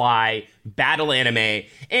to apply battle anime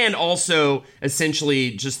and also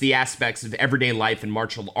essentially just the aspects of everyday life and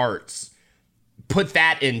martial arts. Put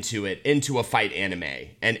that into a fight anime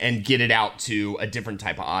and get it out to a different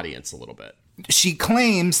type of audience a little bit. She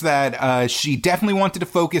claims that she definitely wanted to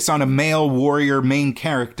focus on a male warrior main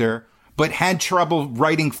character, but had trouble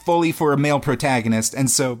writing fully for a male protagonist. And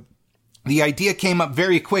so the idea came up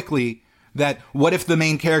very quickly that what if the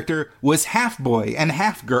main character was half boy and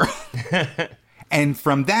half girl? And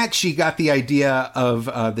from that, she got the idea of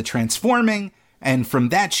the transforming. And from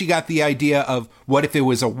that, she got the idea of what if it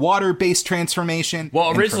was a water-based transformation?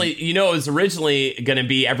 Well, originally, it was originally going to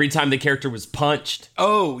be every time the character was punched.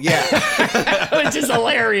 Oh, yeah. Which is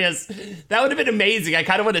hilarious. That would have been amazing. I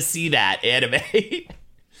kind of want to see that animate.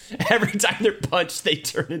 Every time they're punched, they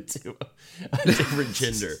turn into a different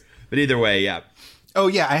gender. But either way, yeah. Oh,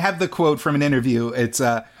 yeah, I have the quote from an interview. It's,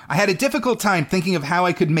 I had a difficult time thinking of how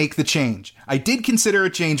I could make the change. I did consider a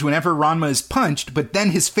change whenever Ranma is punched, but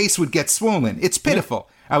then his face would get swollen. It's pitiful.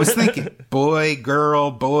 I was thinking, boy,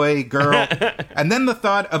 girl. And then the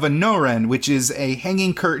thought of a noren, which is a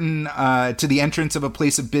hanging curtain to the entrance of a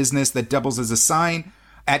place of business that doubles as a sign.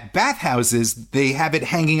 At bathhouses, they have it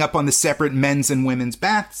hanging up on the separate men's and women's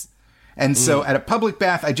baths. And so at a public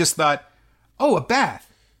bath, I just thought, Oh, a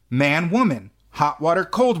bath. Man, woman. Hot water,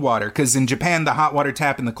 cold water. Because in Japan, the hot water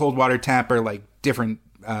tap and the cold water tap are like different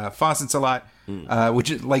faucets a lot. Which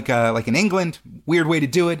is like in England, weird way to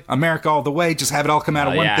do it. America all the way, just have it all come out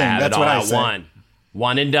of one thing. That's what I say.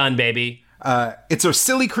 One and done, baby. It's a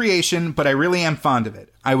silly creation, but I really am fond of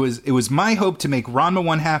it. It was my hope to make Ranma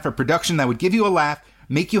 1/2 a production that would give you a laugh,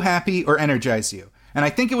 make you happy, or energize you. And I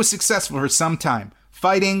think it was successful for some time.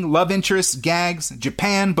 Fighting, love interests, gags,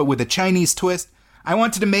 Japan, but with a Chinese twist. I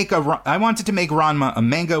wanted to make Ranma a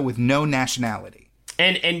manga with no nationality.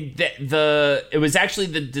 And it was actually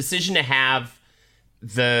the decision to have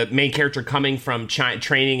the main character coming from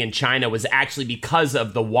training in China was actually because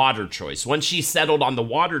of the water choice. Once she settled on the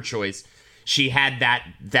water choice, she had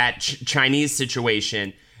that Chinese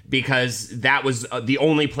situation because that was the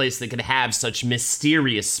only place that could have such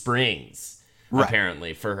mysterious springs, right,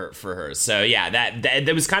 apparently for her. So yeah,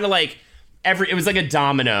 that was kind of like it was like a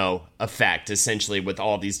domino effect essentially with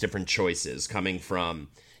all these different choices coming from,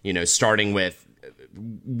 starting with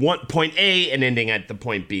point A and ending at the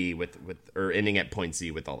point B or ending at point Z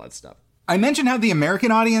with all that stuff. I mentioned how the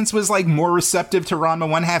American audience was like more receptive to Ranma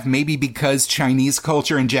 1/2, maybe because Chinese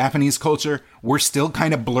culture and Japanese culture were still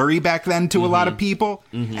kind of blurry back then to a lot of people.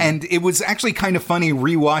 Mm-hmm. And it was actually kind of funny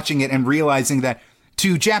rewatching it and realizing that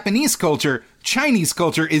to Japanese culture, Chinese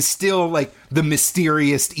culture is still like the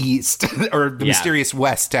mysterious East or the mysterious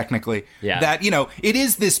West, technically. Yeah. That, it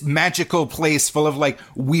is this magical place full of like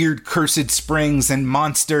weird cursed springs and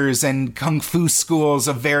monsters and kung fu schools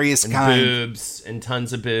of various kinds. Boobs and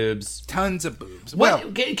tons of boobs. Tons of boobs.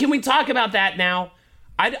 Well, can we talk about that now?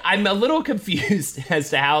 I'm a little confused as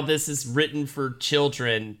to how this is written for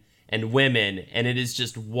children and women, and it is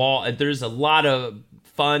just there's a lot of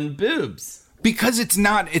fun boobs. Because it's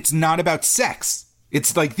not about sex.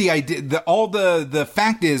 It's like the idea, the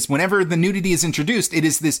fact is, whenever the nudity is introduced, it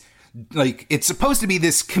is this, like, it's supposed to be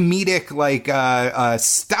this comedic, like,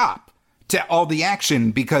 stop to all the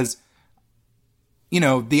action because,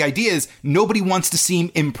 the idea is nobody wants to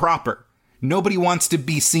seem improper. Nobody wants to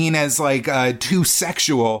be seen as, like, too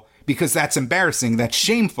sexual because that's embarrassing. That's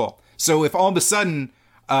shameful. So if all of a sudden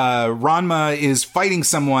Ranma is fighting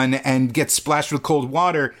someone and gets splashed with cold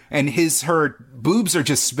water and her boobs are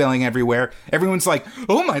just spilling everywhere, everyone's like,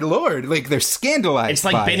 oh my lord, like they're scandalized. It's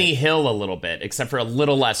like Benny Hill a little bit, except for a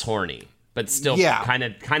little less horny, but still kind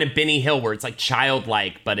of Benny Hill where it's like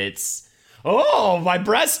childlike, but it's, oh, my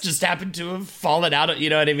breast just happened to have fallen out. You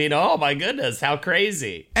know what I mean? Oh my goodness, how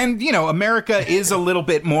crazy. And, America is a little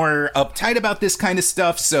bit more uptight about this kind of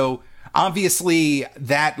stuff, so obviously,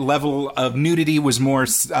 that level of nudity was more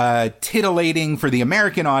titillating for the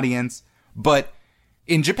American audience, but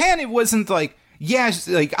in Japan, it wasn't like,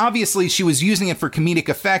 obviously she was using it for comedic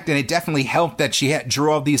effect, and it definitely helped that she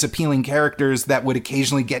drew all these appealing characters that would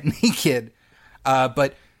occasionally get naked.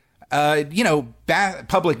 But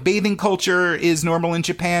public bathing culture is normal in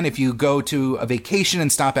Japan. If you go to a vacation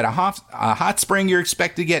and stop at a hot spring, you're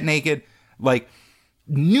expected to get naked. Like,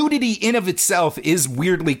 nudity in of itself is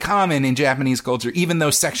weirdly common in Japanese culture, even though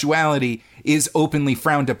sexuality is openly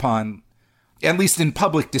frowned upon, at least in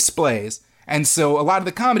public displays. And so a lot of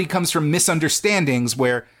the comedy comes from misunderstandings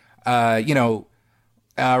where, Ranma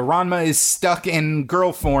is stuck in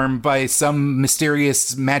girl form by some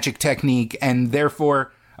mysterious magic technique, and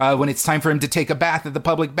therefore, when it's time for him to take a bath at the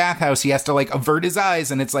public bathhouse, he has to, like, avert his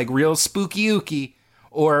eyes, and it's, like, real spooky-ooky.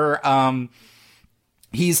 Or,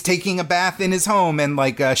 he's taking a bath in his home and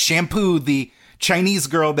shampoo the Chinese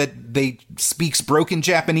girl that they speaks broken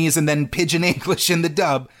Japanese and then pidgin English in the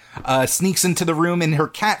dub, sneaks into the room in her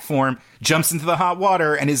cat form, jumps into the hot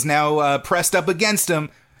water and is now pressed up against him.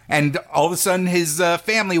 And all of a sudden his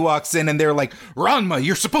family walks in and they're like, Ranma,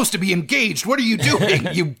 you're supposed to be engaged. What are you doing,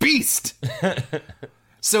 you beast?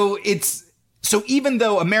 So even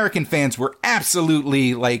though American fans were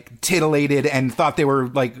absolutely, like, titillated and thought they were,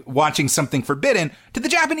 like, watching something forbidden, to the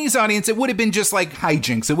Japanese audience, it would have been just, like,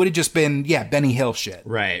 hijinks. It would have just been, Benny Hill shit.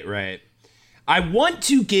 Right. I want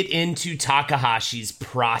to get into Takahashi's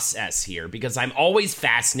process here, because I'm always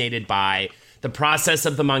fascinated by the process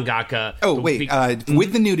of the mangaka. Oh, wait,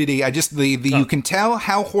 with the nudity, you can tell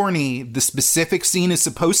how horny the specific scene is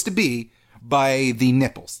supposed to be by the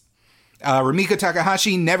nipples. Rumiko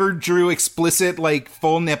Takahashi never drew explicit, like,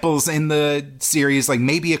 full nipples in the series, like,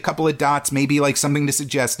 maybe a couple of dots, maybe, like, something to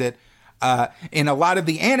suggest it. In a lot of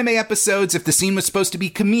the anime episodes, if the scene was supposed to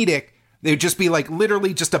be comedic, they would just be, like,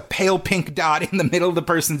 literally just a pale pink dot in the middle of the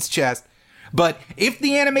person's chest. But if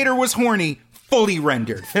the animator was horny, fully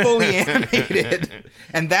rendered, fully animated.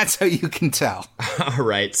 And that's how you can tell. All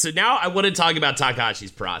right. So now I want to talk about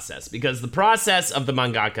Takahashi's process, because the process of the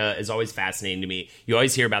mangaka is always fascinating to me. You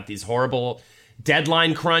always hear about these horrible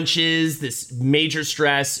deadline crunches, this major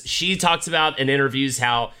stress. She talks about in interviews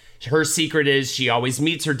how her secret is she always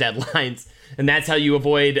meets her deadlines. And that's how you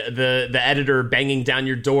avoid the editor banging down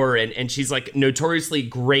your door. And she's like notoriously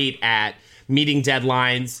great at meeting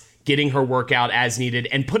deadlines, getting her work out as needed,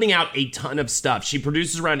 and putting out a ton of stuff. She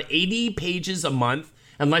produces around 80 pages a month,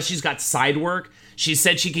 unless she's got side work. She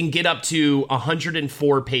said she can get up to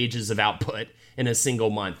 104 pages of output in a single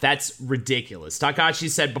month. That's ridiculous. Takahashi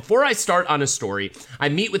said, before I start on a story, I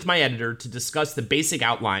meet with my editor to discuss the basic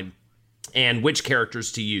outline and which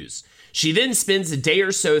characters to use. She then spends a day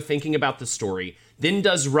or so thinking about the story, then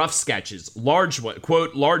does rough sketches, large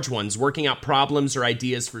ones, working out problems or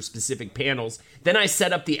ideas for specific panels. Then I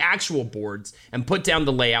set up the actual boards and put down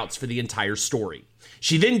the layouts for the entire story.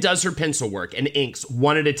 She then does her pencil work and inks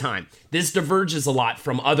one at a time. This diverges a lot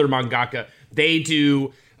from other mangaka. They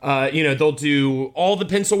do, they'll do all the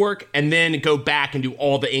pencil work and then go back and do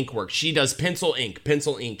all the ink work. She does pencil, ink,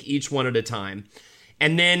 each one at a time.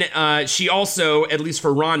 And then she also, at least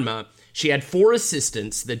for Ranma, she had 4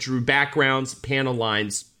 assistants that drew backgrounds, panel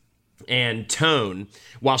lines, and tone,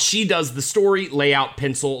 while she does the story, layout,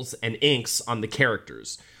 pencils, and inks on the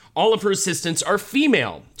characters. All of her assistants are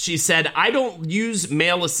female. She said, I don't use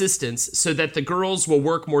male assistants so that the girls will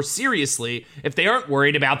work more seriously if they aren't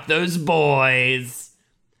worried about those boys.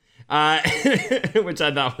 Which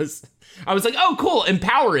I thought was... I was like, oh, cool,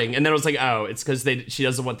 empowering. And then I was like, oh, it's because she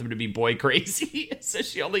doesn't want them to be boy crazy. So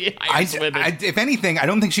she only hires women. If anything, I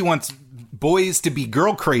don't think she wants boys to be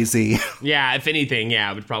girl crazy. Yeah, if anything,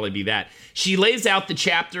 it would probably be that. She lays out the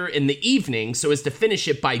chapter in the evening so as to finish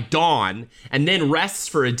it by dawn, and then rests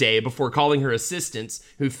for a day before calling her assistants,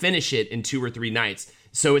 who finish it in 2 or 3 nights.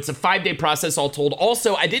 So it's a 5-day process all told.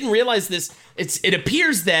 Also, I didn't realize this. It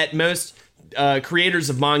appears that most creators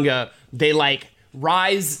of manga, they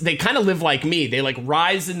rise, they kind of live like me. They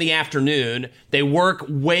rise in the afternoon, they work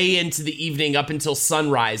way into the evening up until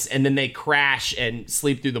sunrise, and then they crash and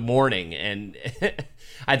sleep through the morning. And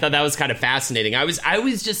I thought that was kind of fascinating. I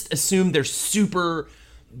always just assumed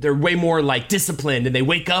they're way more disciplined and they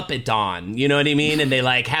wake up at dawn, you know what I mean? And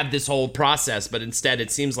they have this whole process, but instead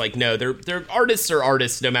it seems like no, they're artists are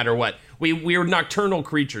artists no matter what. We're nocturnal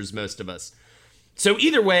creatures, most of us. So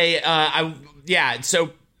either way,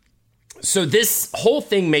 So this whole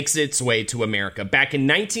thing makes its way to America. Back in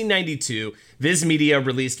 1992, Viz Media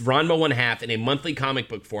released Ranma 1/2 in a monthly comic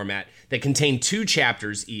book format that contained 2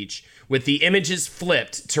 chapters each, with the images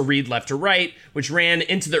flipped to read left to right, which ran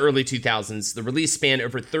into the early 2000s. The release spanned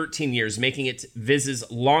over 13 years, making it Viz's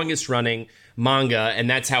longest-running manga, and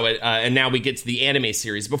that's how it. And now we get to the anime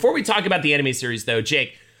series. Before we talk about the anime series, though,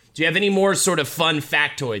 Jake, do you have any more sort of fun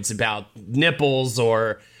factoids about nipples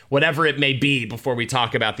or whatever it may be before we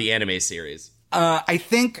talk about the anime series? I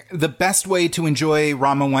think the best way to enjoy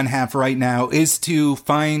Ranma 1/2 right now is to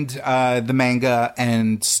find the manga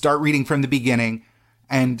and start reading from the beginning.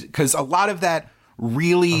 And because a lot of that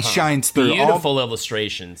really shines through. Beautiful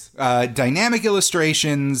illustrations. Dynamic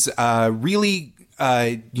illustrations, really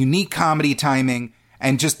unique comedy timing,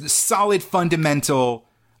 and just solid fundamental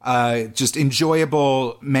just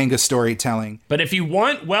enjoyable manga storytelling. But if you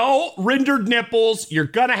want well-rendered nipples, you're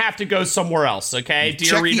gonna have to go somewhere else, okay?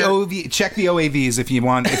 Check the OAVs if you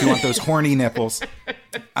want those horny nipples.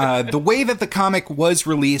 The way that the comic was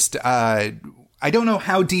released, I don't know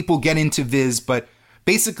how deep we'll get into Viz, but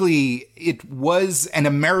basically it was an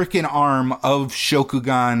American arm of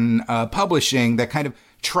Shokugan Publishing that kind of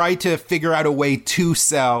tried to figure out a way to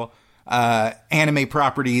sell anime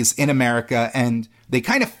properties in America, and they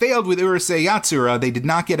kind of failed with Urusei Yatsura. They did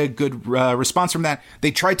not get a good response from that. They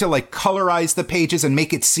tried to colorize the pages and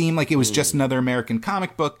make it seem like it was just another American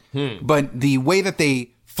comic book. But the way that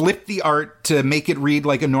they flipped the art to make it read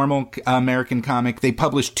like a normal American comic, they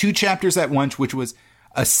published 2 chapters at once, which was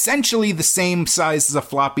essentially the same size as a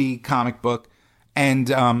floppy comic book.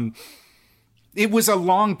 And it was a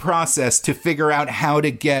long process to figure out how to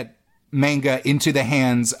get manga into the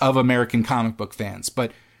hands of American comic book fans.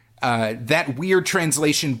 But that weird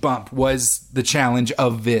translation bump was the challenge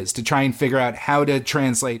of Viz, to try and figure out how to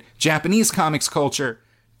translate Japanese comics culture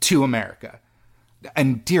to America.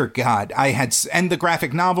 And dear God, and the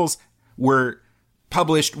graphic novels were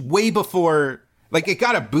published way before, it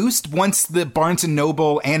got a boost once the Barnes &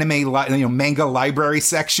 Noble anime, manga library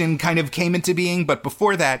section kind of came into being. But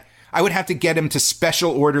before that, I would have to get him to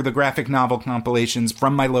special order the graphic novel compilations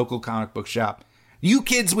from my local comic book shop. You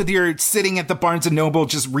kids with your sitting at the Barnes & Noble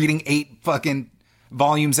just reading 8 fucking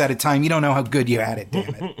volumes at a time. You don't know how good you had it,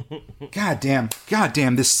 damn it. God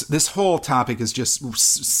damn, this whole topic is just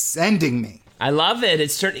sending me. I love it.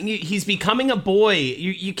 It's turning. He's becoming a boy.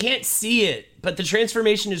 You can't see it, but the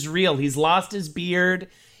transformation is real. He's lost his beard.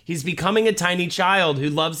 He's becoming a tiny child who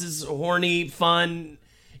loves his horny, fun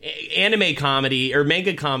anime comedy or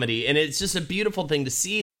manga comedy, and it's just a beautiful thing to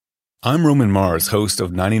see. I'm Roman Mars, host of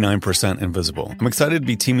 99% Invisible. I'm excited to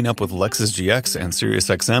be teaming up with Lexus GX and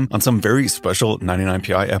SiriusXM on some very special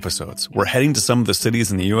 99PI episodes. We're heading to some of the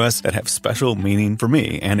cities in the U.S. that have special meaning for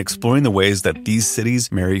me and exploring the ways that these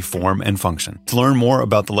cities marry form and function. To learn more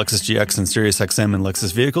about the Lexus GX and SiriusXM and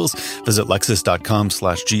Lexus vehicles, visit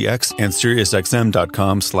lexus.com/GX and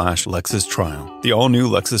SiriusXM.com/Lexus Trial. The all-new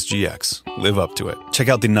Lexus GX. Live up to it. Check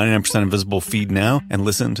out the 99% Invisible feed now and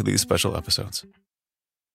listen to these special episodes.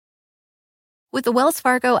 With the Wells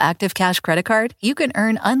Fargo Active Cash Credit Card, you can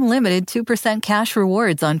earn unlimited 2% cash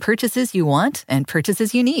rewards on purchases you want and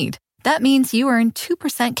purchases you need. That means you earn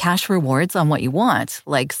 2% cash rewards on what you want,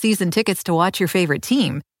 like season tickets to watch your favorite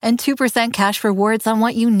team, and 2% cash rewards on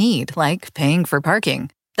what you need, like paying for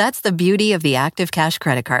parking. That's the beauty of the Active Cash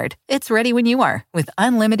Credit Card. It's ready when you are, with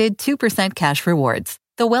unlimited 2% cash rewards.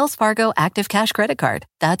 The Wells Fargo Active Cash Credit Card.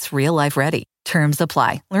 That's real life ready. Terms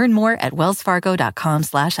apply. Learn more at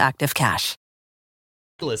wellsfargo.com/activecash.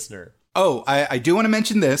 Listener. Oh, I do want to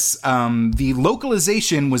mention this. The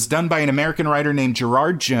localization was done by an American writer named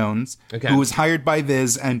Gerard Jones, who was hired by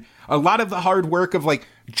Viz, and a lot of the hard work of like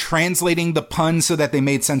translating the puns so that they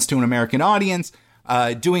made sense to an American audience,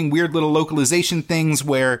 doing weird little localization things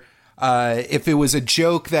where if it was a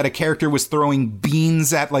joke that a character was throwing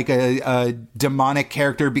beans at like a demonic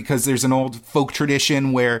character because there's an old folk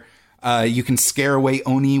tradition where you can scare away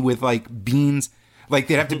Oni with like beans. Like,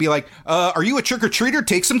 they'd have to be like, are you a trick-or-treater?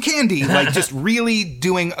 Take some candy. Like, just really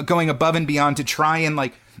going above and beyond to try and,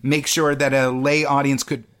 like, make sure that a lay audience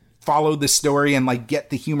could follow the story and, like, get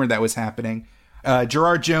the humor that was happening.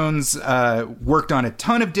 Gerard Jones worked on a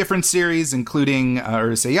ton of different series, including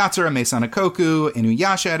Urusei Yatsura, Meisana Koku,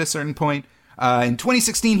 Inuyasha at a certain point. In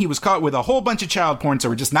 2016, he was caught with a whole bunch of child porn, so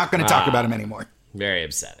we're just not going to talk about him anymore. Very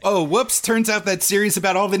upsetting. Oh, whoops. Turns out that series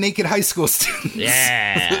about all the naked high school students.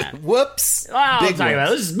 Yeah. Whoops. Well, I'll talk about it.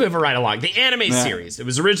 Let's just move it right along. The anime series. It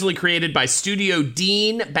was originally created by Studio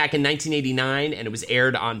Dean back in 1989, and it was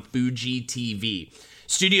aired on Fuji TV.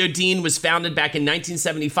 Studio Dean was founded back in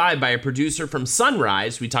 1975 by a producer from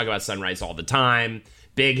Sunrise. We talk about Sunrise all the time.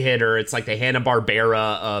 Big hitter. It's like the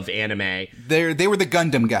Hanna-Barbera of anime. They were the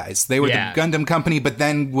Gundam guys. They were the Gundam company, but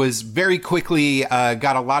then was very quickly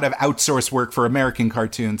got a lot of outsourced work for American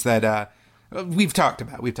cartoons that we've talked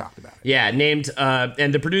about. Yeah, named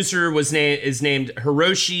and the producer is named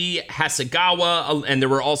Hiroshi Hasegawa, and there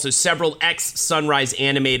were also several ex-Sunrise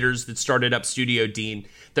animators that started up Studio Dean.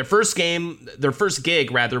 Their first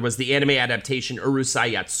gig was the anime adaptation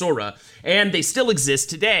Urusei Yatsura, and they still exist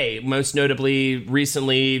today, most notably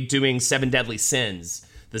recently doing Seven Deadly Sins,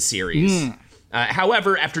 the series.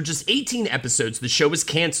 However, after just 18 episodes, the show was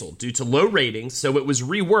canceled due to low ratings, so it was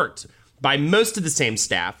reworked by most of the same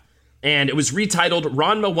staff, and it was retitled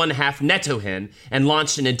Ranma 1/2 Netohen and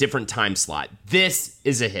launched in a different time slot. This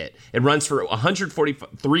is a hit. It runs for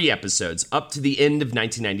 143 episodes up to the end of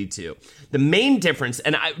 1992. The main difference,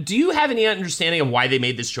 and do you have any understanding of why they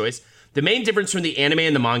made this choice? The main difference from the anime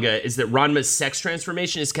and the manga is that Ranma's sex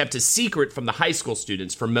transformation is kept a secret from the high school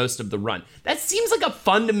students for most of the run. That seems like a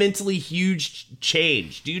fundamentally huge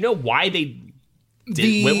change. Do you know why they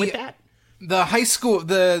went with that? The high school,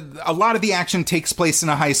 a lot of the action takes place in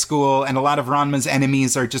a high school, and a lot of Ranma's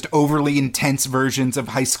enemies are just overly intense versions of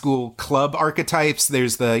high school club archetypes.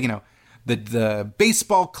 There's the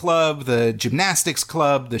baseball club, the gymnastics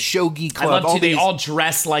club, the shogi club. I love they all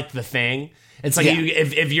dress like the Thing. It's like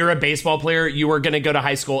if you're a baseball player, you are going to go to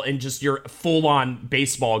high school in just your full-on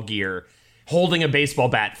baseball gear, holding a baseball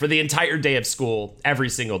bat for the entire day of school every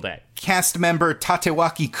single day. Cast member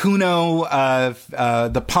Tatewaki Kuno,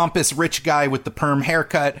 the pompous rich guy with the perm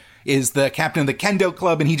haircut, is the captain of the kendo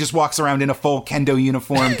club, and he just walks around in a full kendo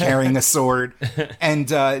uniform carrying a sword.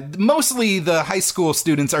 And mostly the high school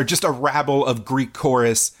students are just a rabble of Greek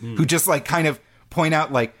chorus who just like kind of point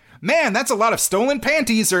out like, man, that's a lot of stolen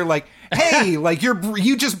panties, or like, hey, like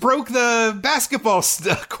you just broke the basketball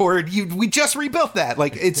cord. We just rebuilt that.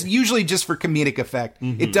 Like, it's usually just for comedic effect.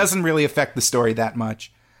 It doesn't really affect the story that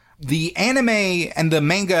much. The anime and the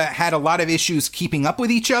manga had a lot of issues keeping up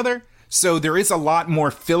with each other. So there is a lot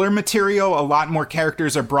more filler material. A lot more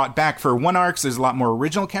characters are brought back for one arcs. There's a lot more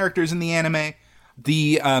original characters in the anime.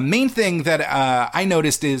 The main thing that I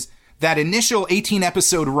noticed is that initial 18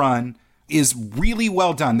 episode run is really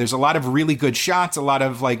well done. There's a lot of really good shots, a lot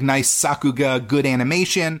of like nice sakuga, good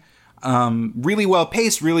animation, really well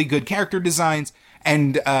paced, really good character designs.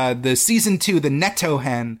 And the season 2, the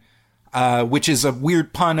Netohen, which is a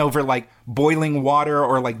weird pun over like boiling water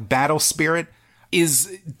or like battle spirit,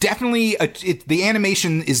 is definitely the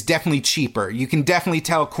animation is definitely cheaper. You can definitely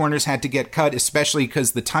tell corners had to get cut, especially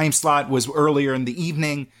because the time slot was earlier in the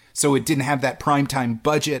evening, so it didn't have that primetime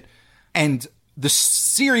budget. And the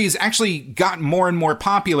series actually got more and more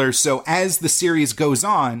popular, so as the series goes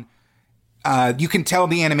on, you can tell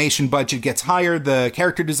the animation budget gets higher, the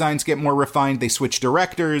character designs get more refined, they switch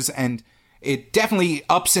directors, and it definitely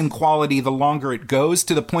ups in quality the longer it goes,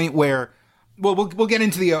 to the point where, well, we'll get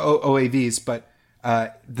into the OAVs, but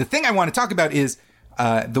the thing I want to talk about is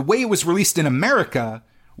the way it was released in America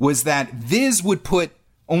was that Viz would put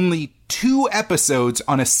only 2 episodes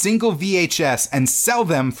on a single VHS and sell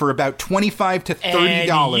them for about $25 to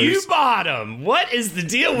 $30. And you bought them. What is the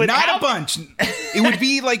deal with Not a bunch. It would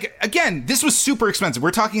be like, again, this was super expensive.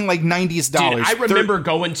 We're talking like $90s. Dude, I remember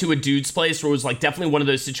going to a dude's place where it was like definitely one of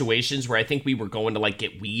those situations where I think we were going to like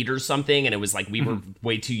get weed or something, and it was like we were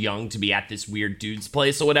way too young to be at this weird dude's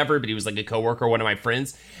place or whatever, but he was like a coworker, one of my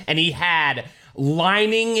friends, and he had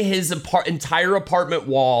lining his entire apartment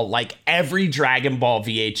wall like every Dragon Ball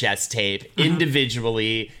VHS tape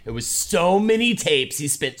individually. It was so many tapes. He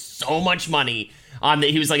spent so much money on that.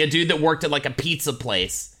 He was like a dude that worked at like a pizza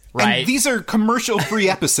place, right? And these are commercial-free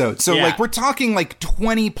episodes. So, like, we're talking, like,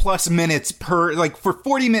 20-plus minutes per, like, for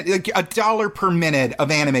 40 minutes, like, $1 per minute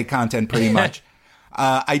of anime content, pretty much.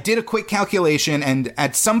 I did a quick calculation, and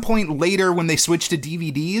at some point later when they switched to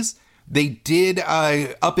DVDs, they did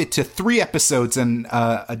up it to 3 episodes and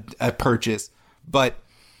a purchase. But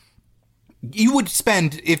you would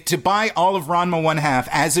spend, if to buy all of Ranma 1/2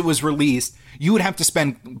 as it was released, you would have to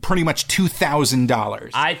spend pretty much $2,000.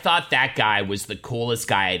 I thought that guy was the coolest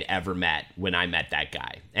guy I'd ever met when I met that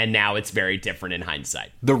guy. And now it's very different in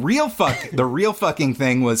hindsight. The real fucking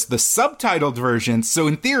thing was the subtitled version. So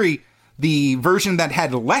in theory, the version that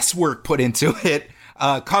had less work put into it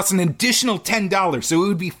cost an additional $10. So it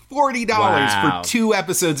would be $40 for 2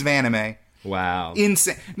 episodes of anime. Wow.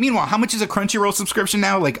 Insane. Meanwhile, how much is a Crunchyroll subscription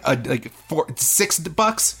now? Like $6?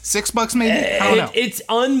 $6 maybe? I don't know. It's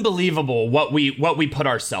unbelievable what we put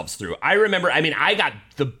ourselves through. I remember, I mean, I got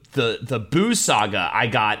the Boo Saga I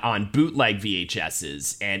got on bootleg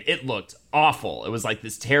VHSs, and it looked awful. It was like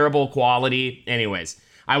this terrible quality. Anyways,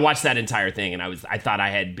 I watched that entire thing, and I thought I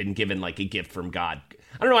had been given like a gift from God.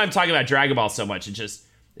 I don't know why I'm talking about Dragon Ball so much.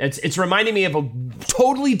 It's reminding me of a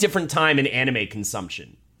totally different time in anime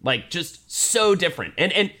consumption. Like, just so different.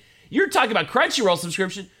 And you're talking about Crunchyroll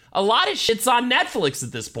subscription. A lot of shit's on Netflix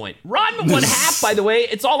at this point. Ranma 1/2, by the way,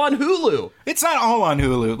 it's all on Hulu. It's not all on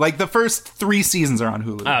Hulu. Like, the first 3 seasons are on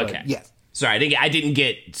Hulu. Okay. But yes. Sorry, I didn't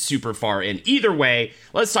get super far in. Either way,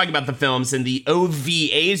 let's talk about the films and the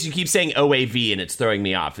OVAs. You keep saying OAV, and it's throwing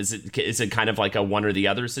me off. Is it kind of like a one or the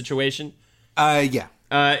other situation? Yeah.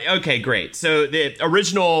 Okay, great. So the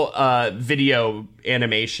original video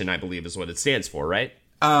animation, I believe, is what it stands for, right?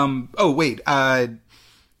 So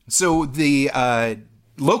the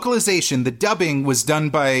localization, the dubbing was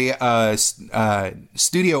done by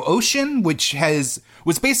Studio Ocean, which was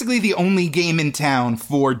basically the only game in town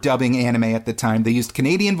for dubbing anime at the time. They used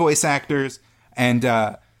Canadian voice actors, and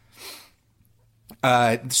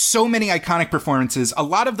so many iconic performances. A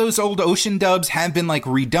lot of those old Ocean dubs have been like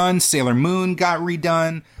redone. Sailor Moon got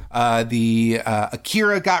redone. The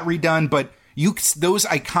Akira got redone, but those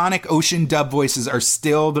iconic Ocean dub voices are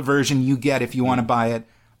still the version you get if you want to buy it.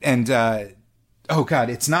 And oh god,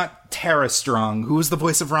 it's not Tara Strong. Who was the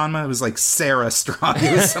voice of Ranma? It was like Sarah Strong.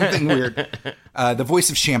 It was something weird. The voice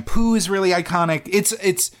of Shampoo is really iconic.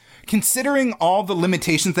 It's considering all the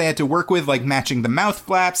limitations they had to work with, like matching the mouth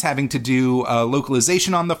flaps, having to do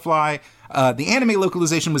localization on the fly. The anime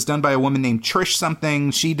localization was done by a woman named Trish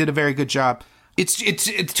something. She did a very good job.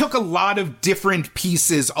 It took a lot of different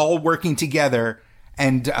pieces all working together,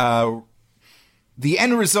 and the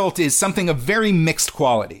end result is something of very mixed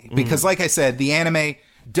quality. Because, like I said, the anime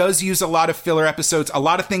does use a lot of filler episodes. A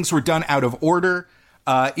lot of things were done out of order.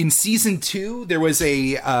 In season 2, there was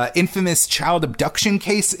a infamous child abduction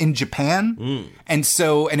case in Japan, and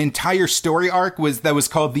so an entire story arc was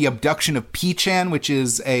called The Abduction of P-chan, which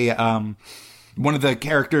is a one of the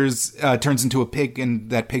characters turns into a pig, and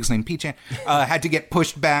that pig's named P-chan. Had to get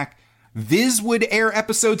pushed back. Viz would air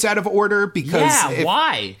episodes out of order because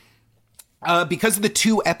why? Because of the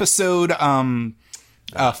 2-episode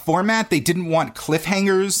format, they didn't want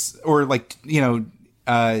cliffhangers or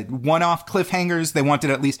one-off cliffhangers. They wanted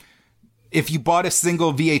at least if you bought a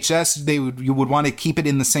single VHS, you would want to keep it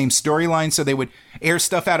in the same storyline, so they would air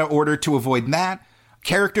stuff out of order to avoid that.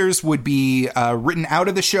 Characters would be written out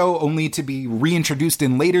of the show only to be reintroduced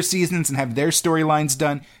in later seasons and have their storylines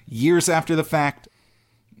done years after the fact.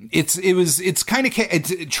 It's trying to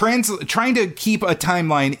keep a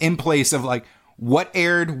timeline in place of like what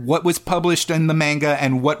aired, what was published in the manga,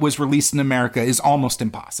 and what was released in America is almost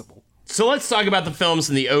impossible. So let's talk about the films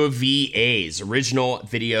in the OVAs, original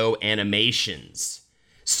video animations.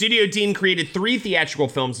 Studio Dean created 3 theatrical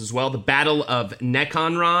films as well. The Battle of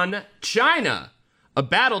Nekonran, China, a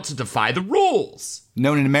battle to defy the rules.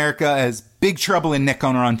 Known in America as Big Trouble in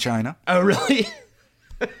Nekonran, China. Oh, really?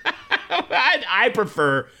 I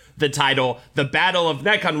prefer the title, The Battle of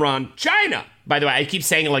Nekonran, China. By the way, I keep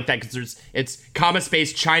saying it like that because it's comma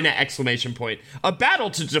space China exclamation point. A battle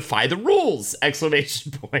to defy the rules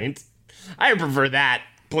exclamation point. I prefer that.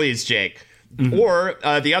 Please, Jake. Mm-hmm. Or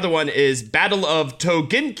the other one is Battle of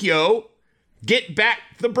Toginkyo, Get Back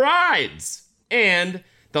the Brides. And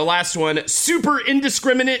the last one, Super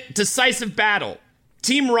Indiscriminate Decisive Battle.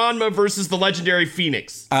 Team Ranma versus the Legendary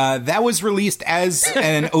Phoenix. That was released as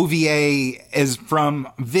an OVA as from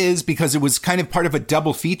Viz because it was kind of part of a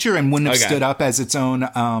double feature and wouldn't have stood up as its own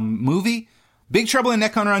movie. Big Trouble in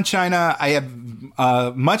Nekonran, China, I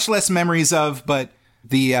have much less memories of, but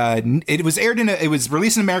it was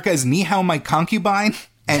released in America as Ni Hao My Concubine,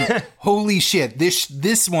 and holy shit,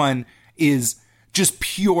 this one is just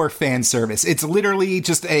pure fan service. It's literally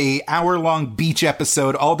just a hour-long beach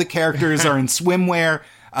episode. All the characters are in swimwear,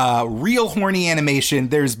 real horny animation.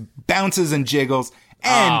 There's bounces and jiggles,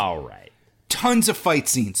 and all right, tons of fight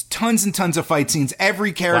scenes. Tons and tons of fight scenes.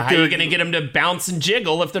 Every character... Well, how are you going to get them to bounce and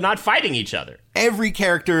jiggle if they're not fighting each other? Every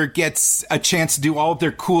character gets a chance to do all of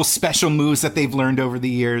their cool special moves that they've learned over the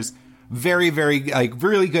years. Very, very,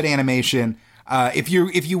 really good animation. If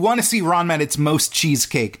you want to see Ranma at its most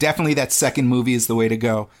cheesecake, definitely that second movie is the way to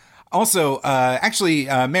go. Also,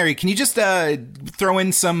 Mary, can you just throw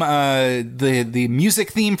in some the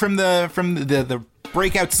music theme from the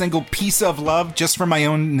breakout single "Piece of Love" just for my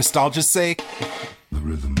own nostalgia's sake? The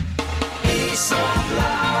rhythm. Piece of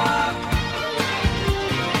love.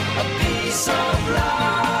 A piece of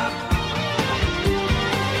love.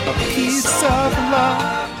 A piece of love.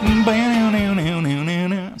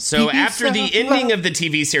 So after the ending of the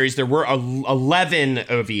TV series, there were 11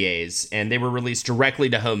 OVAs, and they were released directly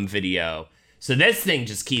to home video. So this thing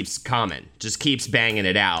just keeps coming, just keeps banging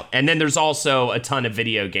it out. And then there's also a ton of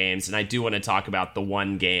video games, and I do want to talk about the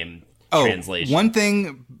one game translation. One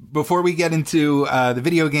thing before we get into the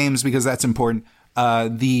video games, because that's important,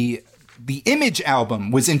 the Image album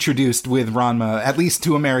was introduced with Ranma, at least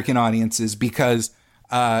to American audiences, because...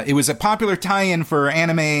 it was a popular tie-in for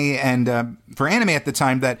anime and at the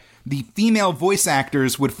time that the female voice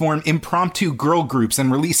actors would form impromptu girl groups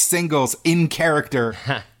and release singles in character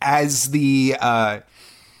as the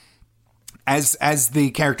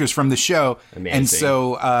characters from the show. Amazing. And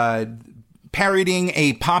so parodying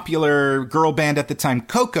a popular girl band at the time,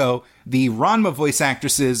 Coco, the Ranma voice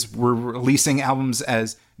actresses were releasing albums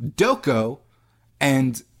as Doko,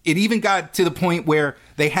 and it even got to the point where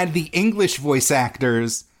they had the English voice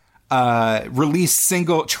actors release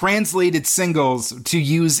translated singles to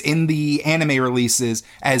use in the anime releases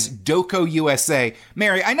as Doko USA.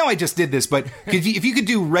 Mary, I know I just did this, but if you could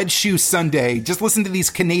do Red Shoe Sunday, just listen to these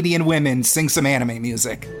Canadian women sing some anime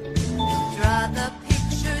music. Draw the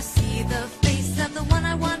picture, see the face of the one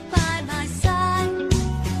I want by my side.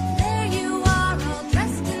 There you are, all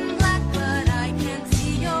dressed in black, but I can't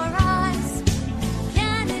see your eyes.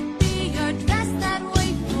 Can it be your dress that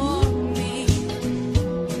way for me?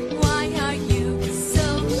 Why are you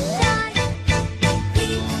so shy?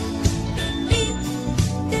 Beep, beep,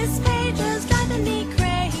 this page is driving me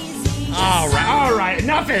crazy. All right,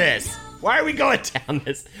 enough of this. Why are we going down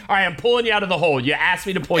this? All right, I'm pulling you out of the hole. You asked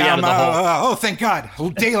me to pull you out of the hole. Oh, thank God.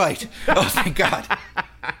 Daylight. Oh, thank God.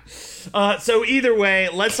 So either way,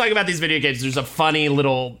 let's talk about these video games. There's a funny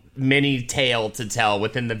little mini tale to tell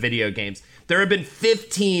within the video games. There have been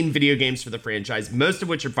 15 video games for the franchise, most of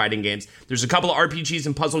which are fighting games. There's a couple of RPGs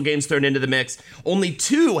and puzzle games thrown into the mix. Only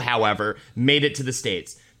 2, however, made it to the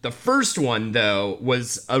States. The first one, though,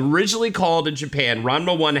 was originally called in Japan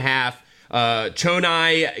Ranma 1/2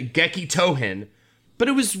 Chonai Geki Tohen, but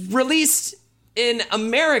it was released in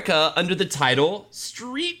America under the title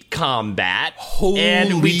Street Combat.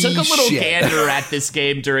 And we took a little gander at this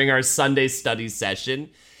game during our Sunday studies session,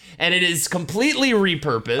 and it is completely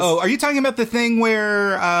repurposed. Oh, are you talking about the thing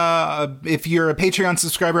where if you're a Patreon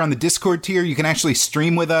subscriber on the Discord tier, you can actually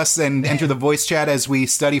stream with us and enter the voice chat as we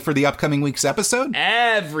study for the upcoming week's episode?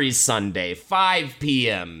 Every Sunday, 5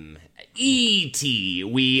 p.m., E.T.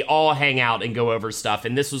 We all hang out and go over stuff,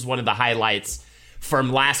 and this was one of the highlights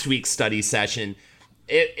from last week's study session.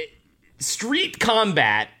 Street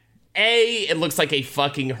combat, A, it looks like a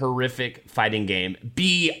fucking horrific fighting game.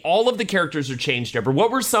 B, all of the characters are changed over.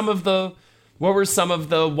 What were some of the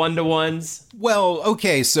one-to-ones? Well,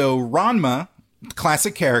 okay, so Ranma,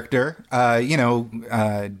 classic character,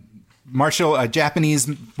 martial Japanese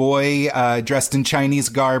boy dressed in Chinese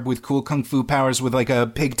garb with cool kung fu powers with like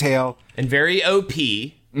a pigtail. And very OP.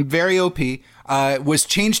 Very OP. Was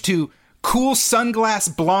changed to cool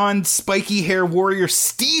sunglass blonde spiky hair warrior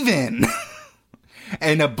Steven.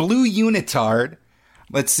 And a blue unitard.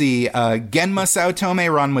 Let's see, Genma Saotome,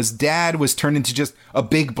 Ranma's dad, was turned into just a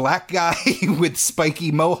big black guy with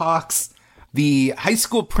spiky mohawks. The high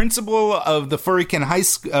school principal of the Furrican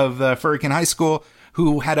High School,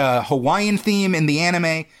 who had a Hawaiian theme in the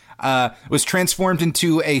anime, was transformed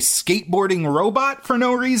into a skateboarding robot for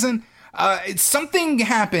no reason. Something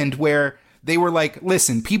happened where they were like,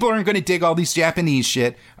 listen, people aren't going to dig all these Japanese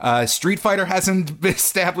shit. Street Fighter hasn't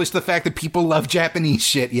established the fact that people love Japanese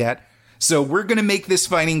shit yet. So we're going to make this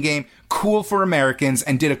fighting game cool for Americans,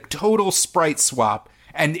 and did a total sprite swap.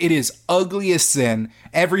 And it is ugly as sin.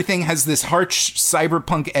 Everything has this harsh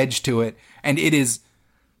cyberpunk edge to it. And it is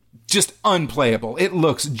just unplayable. It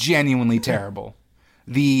looks genuinely terrible.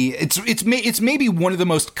 It's maybe one of the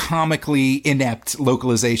most comically inept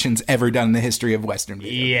localizations ever done in the history of Western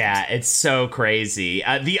video games. Yeah, it's so crazy.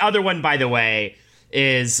 The other one, by the way,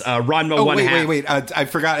 is Ranma 1 half. Wait. I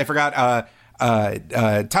forgot.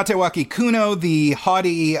 Tatewaki Kuno, the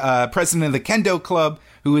haughty president of the Kendo Club,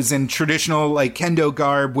 who is in traditional like Kendo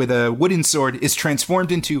garb with a wooden sword, is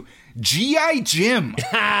transformed into G.I. Jim,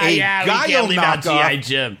 a Guile knockoff. G.I.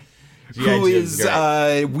 Jim. Who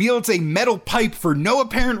wields a metal pipe for no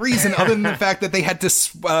apparent reason other than the fact that they had to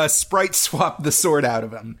sprite swap the sword out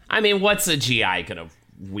of him. I mean, what's a GI gonna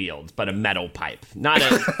wield but a metal pipe? Not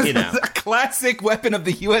a, a classic weapon of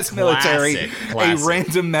the U.S. military, a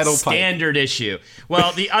random metal pipe. Standard issue.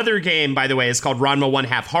 Well, the other game, by the way, is called Ranma 1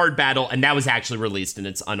 half Hard Battle, and that was actually released in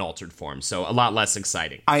its unaltered form, so a lot less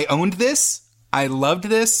exciting. I owned this. I loved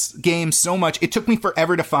this game so much. It took me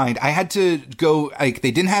forever to find. I had to go, like, they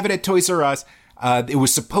didn't have it at Toys R Us. It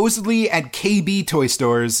was supposedly at KB Toy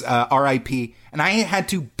Stores, RIP. And I had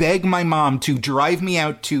to beg my mom to drive me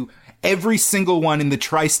out to every single one in the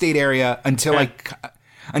tri-state area until I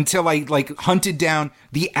hunted down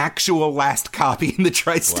the actual last copy in the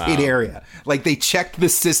tri-state area. Like, they checked the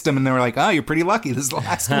system and they were like, oh, you're pretty lucky. This is the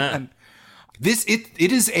last one.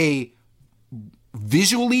 It is a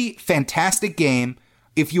visually fantastic game.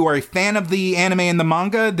 If you are a fan of the anime and the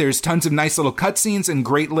manga, there's tons of nice little cutscenes and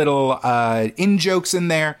great little in-jokes in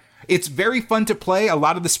there. It's very fun to play. A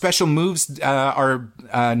lot of the special moves are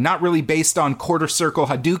not really based on quarter circle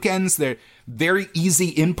Hadoukens. They're very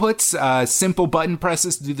easy inputs, simple button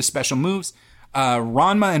presses to do the special moves.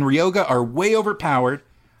 Ranma and Ryoga are way overpowered.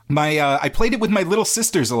 I played it with my little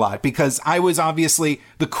sisters a lot because I was obviously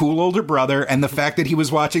the cool older brother, and the fact that he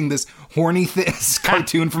was watching this horny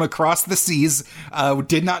cartoon from across the seas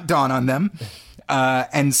did not dawn on them.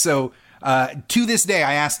 And so to this day,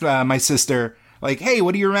 I asked my sister, like, hey,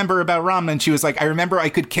 what do you remember about Ranma? And she was like, I remember I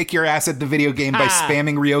could kick your ass at the video game by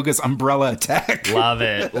spamming Ryoga's umbrella attack. Love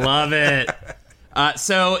it. Love it.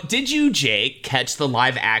 So, did you, Jake, catch the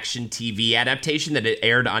live-action TV adaptation that it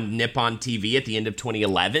aired on Nippon TV at the end of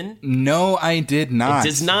 2011? No, I did not. It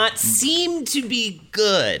does not seem to be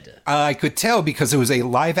good. I could tell because it was a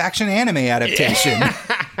live-action anime adaptation.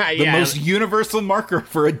 The most universal marker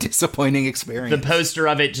for a disappointing experience. The poster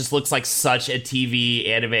of it just looks like such a TV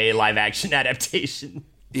anime live-action adaptation.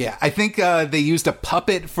 Yeah, I think they used a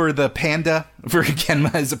puppet for the panda, for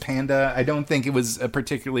Genma as a panda. I don't think it was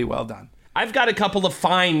particularly well done. I've got a couple of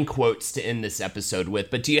fine quotes to end this episode with,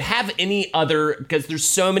 but do you have any other, because there's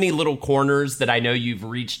so many little corners that I know you've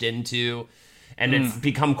reached into, and it's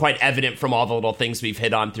become quite evident from all the little things we've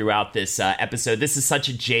hit on throughout this episode. This is such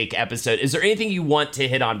a Jake episode. Is there anything you want to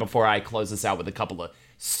hit on before I close this out with a couple of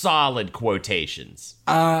solid quotations?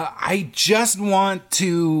 I just want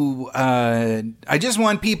people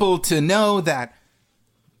to know that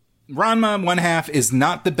Ranma 1/2 is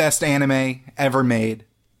not the best anime ever made.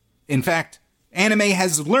 In fact, anime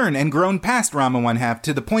has learned and grown past Ranma 1/2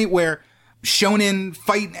 to the point where shonen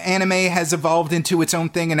fight anime has evolved into its own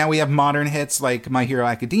thing, and now we have modern hits like My Hero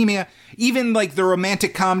Academia. Even like the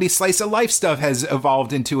romantic comedy slice of life stuff has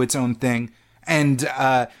evolved into its own thing. And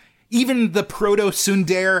even the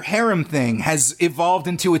proto-tsundere harem thing has evolved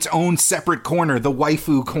into its own separate corner, the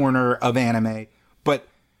waifu corner of anime. But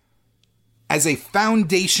as a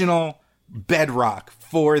foundational bedrock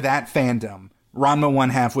for that fandom, Ranma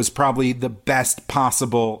 1/2 was probably the best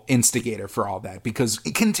possible instigator for all that, because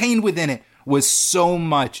contained within it was so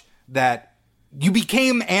much that you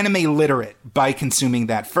became anime literate by consuming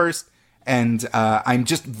that first. And I'm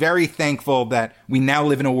just very thankful that we now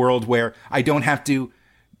live in a world where I don't have to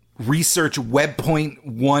research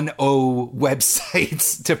Web.10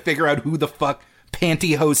 websites to figure out who the fuck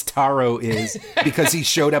Pantyhose Taro is, because he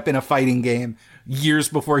showed up in a fighting game years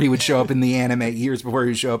before he would show up in the anime, years before he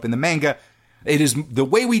would show up in the manga. It is the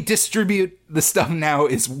way we distribute the stuff now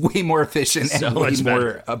is way more efficient and way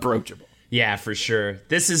more approachable. Yeah, for sure.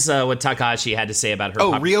 This is what Takahashi had to say about her.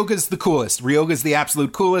 Ryoga's the coolest. Ryoga's the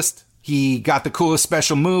absolute coolest. He got the coolest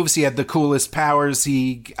special moves. He had the coolest powers.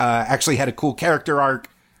 He actually had a cool character arc.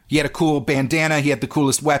 He had a cool bandana. He had the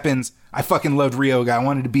coolest weapons. I fucking loved Ryoga. I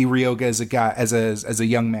wanted to be Ryoga as a guy, as a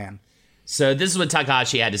young man. So this is what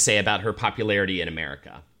Takahashi had to say about her popularity in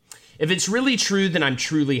America. If it's really true, then I'm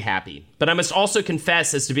truly happy. But I must also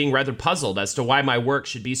confess as to being rather puzzled as to why my work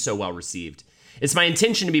should be so well received. It's my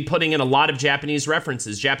intention to be putting in a lot of Japanese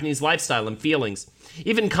references, Japanese lifestyle and feelings,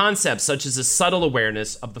 even concepts such as a subtle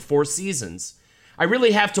awareness of the 4 seasons. I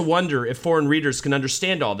really have to wonder if foreign readers can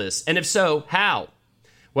understand all this, and if so, how?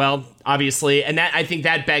 Well, obviously, and that I think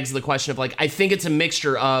that begs the question of, like, I think it's a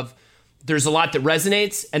mixture of there's a lot that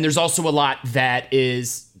resonates, and there's also a lot that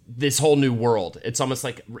is this whole new world. It's almost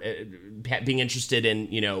like being interested in,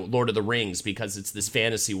 Lord of the Rings, because it's this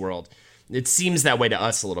fantasy world. It seems that way to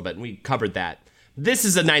us a little bit, and we covered that. This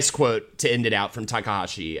is a nice quote to end it out from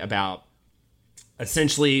Takahashi about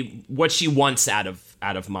essentially what she wants out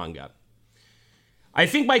of manga. I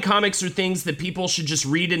think my comics are things that people should just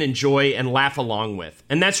read and enjoy and laugh along with,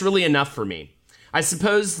 and that's really enough for me. I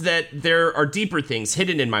suppose that there are deeper things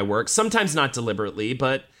hidden in my work, sometimes not deliberately,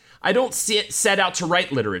 but I don't set out to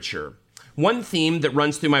write literature. One theme that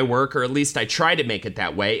runs through my work, or at least I try to make it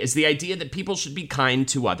that way, is the idea that people should be kind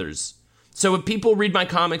to others. So if people read my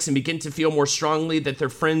comics and begin to feel more strongly that their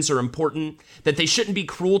friends are important, that they shouldn't be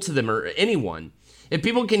cruel to them or anyone, if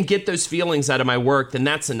people can get those feelings out of my work, then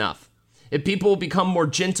that's enough. If people become more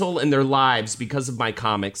gentle in their lives because of my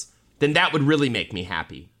comics, then that would really make me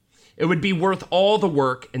happy. It would be worth all the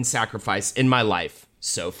work and sacrifice in my life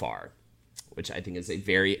so far. Which I think is a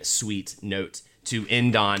very sweet note to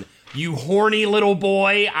end on. You horny little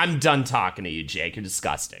boy. I'm done talking to you, Jake. You're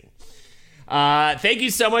disgusting. Thank you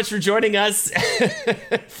so much for joining us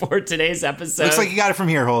for today's episode. Looks like you got it from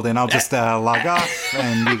here, Holden. I'll just log off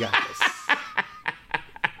and you got this.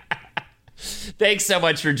 Thanks so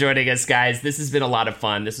much for joining us, guys. This has been a lot of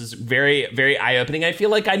fun. This is very, very eye-opening. I feel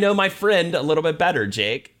like I know my friend a little bit better,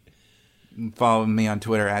 Jake. Follow me on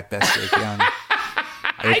Twitter at BestJakeYoung.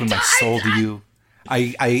 I open my soul to you.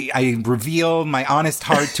 I reveal my honest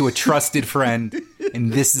heart to a trusted friend,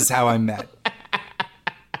 and this is how I'm met.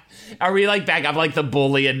 Are we like back? I'm like the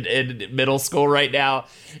bully in middle school right now,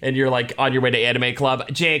 and you're like on your way to anime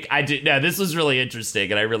club. Jake, this was really interesting,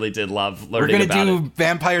 and I really did love learning about it. We're gonna do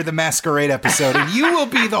Vampire the Masquerade episode, and you will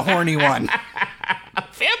be the horny one.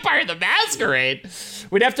 Vampire the Masquerade.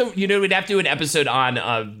 We'd have to do an episode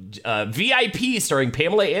on VIP starring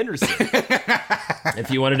Pamela Anderson. If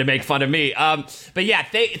you wanted to make fun of me. But yeah,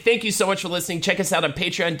 thank you so much for listening. Check us out on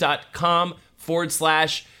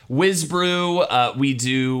patreon.com/WizBrew. We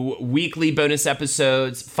do weekly bonus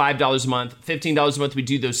episodes, $5 a month, $15 a month. We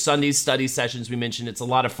do those Sunday study sessions we mentioned. It's a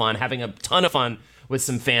lot of fun, having a ton of fun with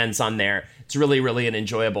some fans on there. It's really, really an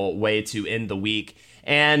enjoyable way to end the week.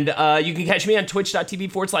 And you can catch me on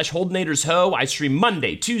twitch.tv/HoldenatorsHo. I stream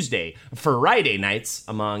Monday, Tuesday, Friday nights,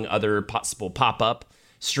 among other possible pop-up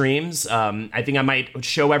streams. I think I might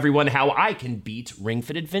show everyone how I can beat Ring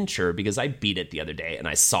Fit Adventure, because I beat it the other day and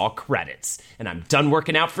I saw credits and I'm done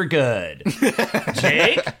working out for good.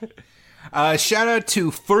 Jake? Shout out to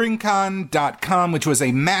Furinkan.com, which was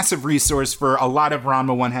a massive resource for a lot of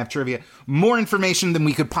Ranma 1/2 trivia. More information than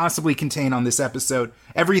we could possibly contain on this episode.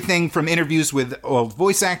 Everything from interviews with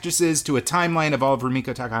voice actresses to a timeline of all of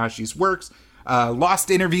Rumiko Takahashi's works. Lost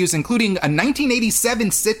interviews, including a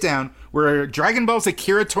 1987 sit-down where Dragon Ball's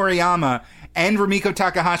Akira Toriyama and Rumiko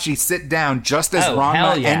Takahashi sit down just as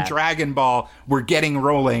Ranma and Dragon Ball were getting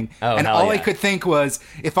rolling. And all I could think was,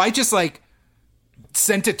 if I just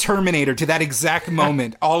sent a Terminator to that exact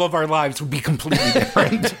moment, all of our lives would be completely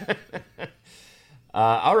different.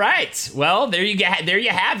 All right. Well, there you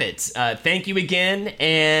have it. Thank you again.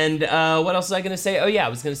 And what else was I going to say? Oh, yeah, I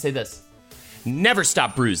was going to say this. Never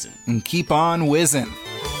stop bruising. And keep on whizzing.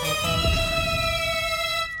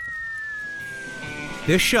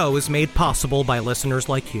 This show is made possible by listeners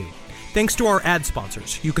like you. Thanks to our ad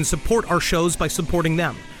sponsors, you can support our shows by supporting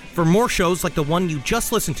them. For more shows like the one you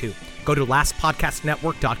just listened to, go to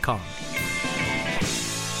lastpodcastnetwork.com.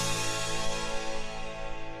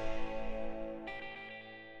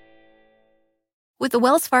 With the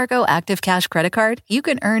Wells Fargo Active Cash Credit Card, you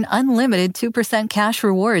can earn unlimited 2% cash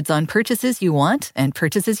rewards on purchases you want and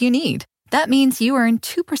purchases you need. That means you earn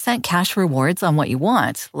 2% cash rewards on what you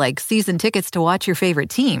want, like season tickets to watch your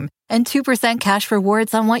favorite team, and 2% cash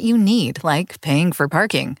rewards on what you need, like paying for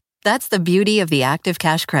parking. That's the beauty of the Active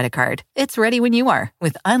Cash Credit Card. It's ready when you are,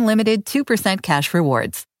 with unlimited 2% cash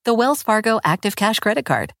rewards. The Wells Fargo Active Cash Credit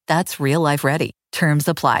Card. That's real life ready. Terms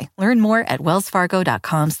apply. Learn more at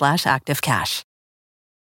wellsfargo.com/activecash.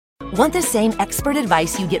 Want the same expert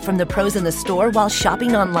advice you get from the pros in the store while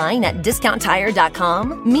shopping online at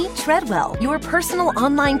discounttire.com? Meet Treadwell, your personal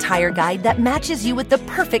online tire guide that matches you with the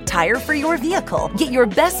perfect tire for your vehicle. Get your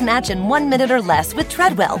best match in 1 minute or less with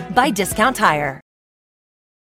Treadwell by Discount Tire.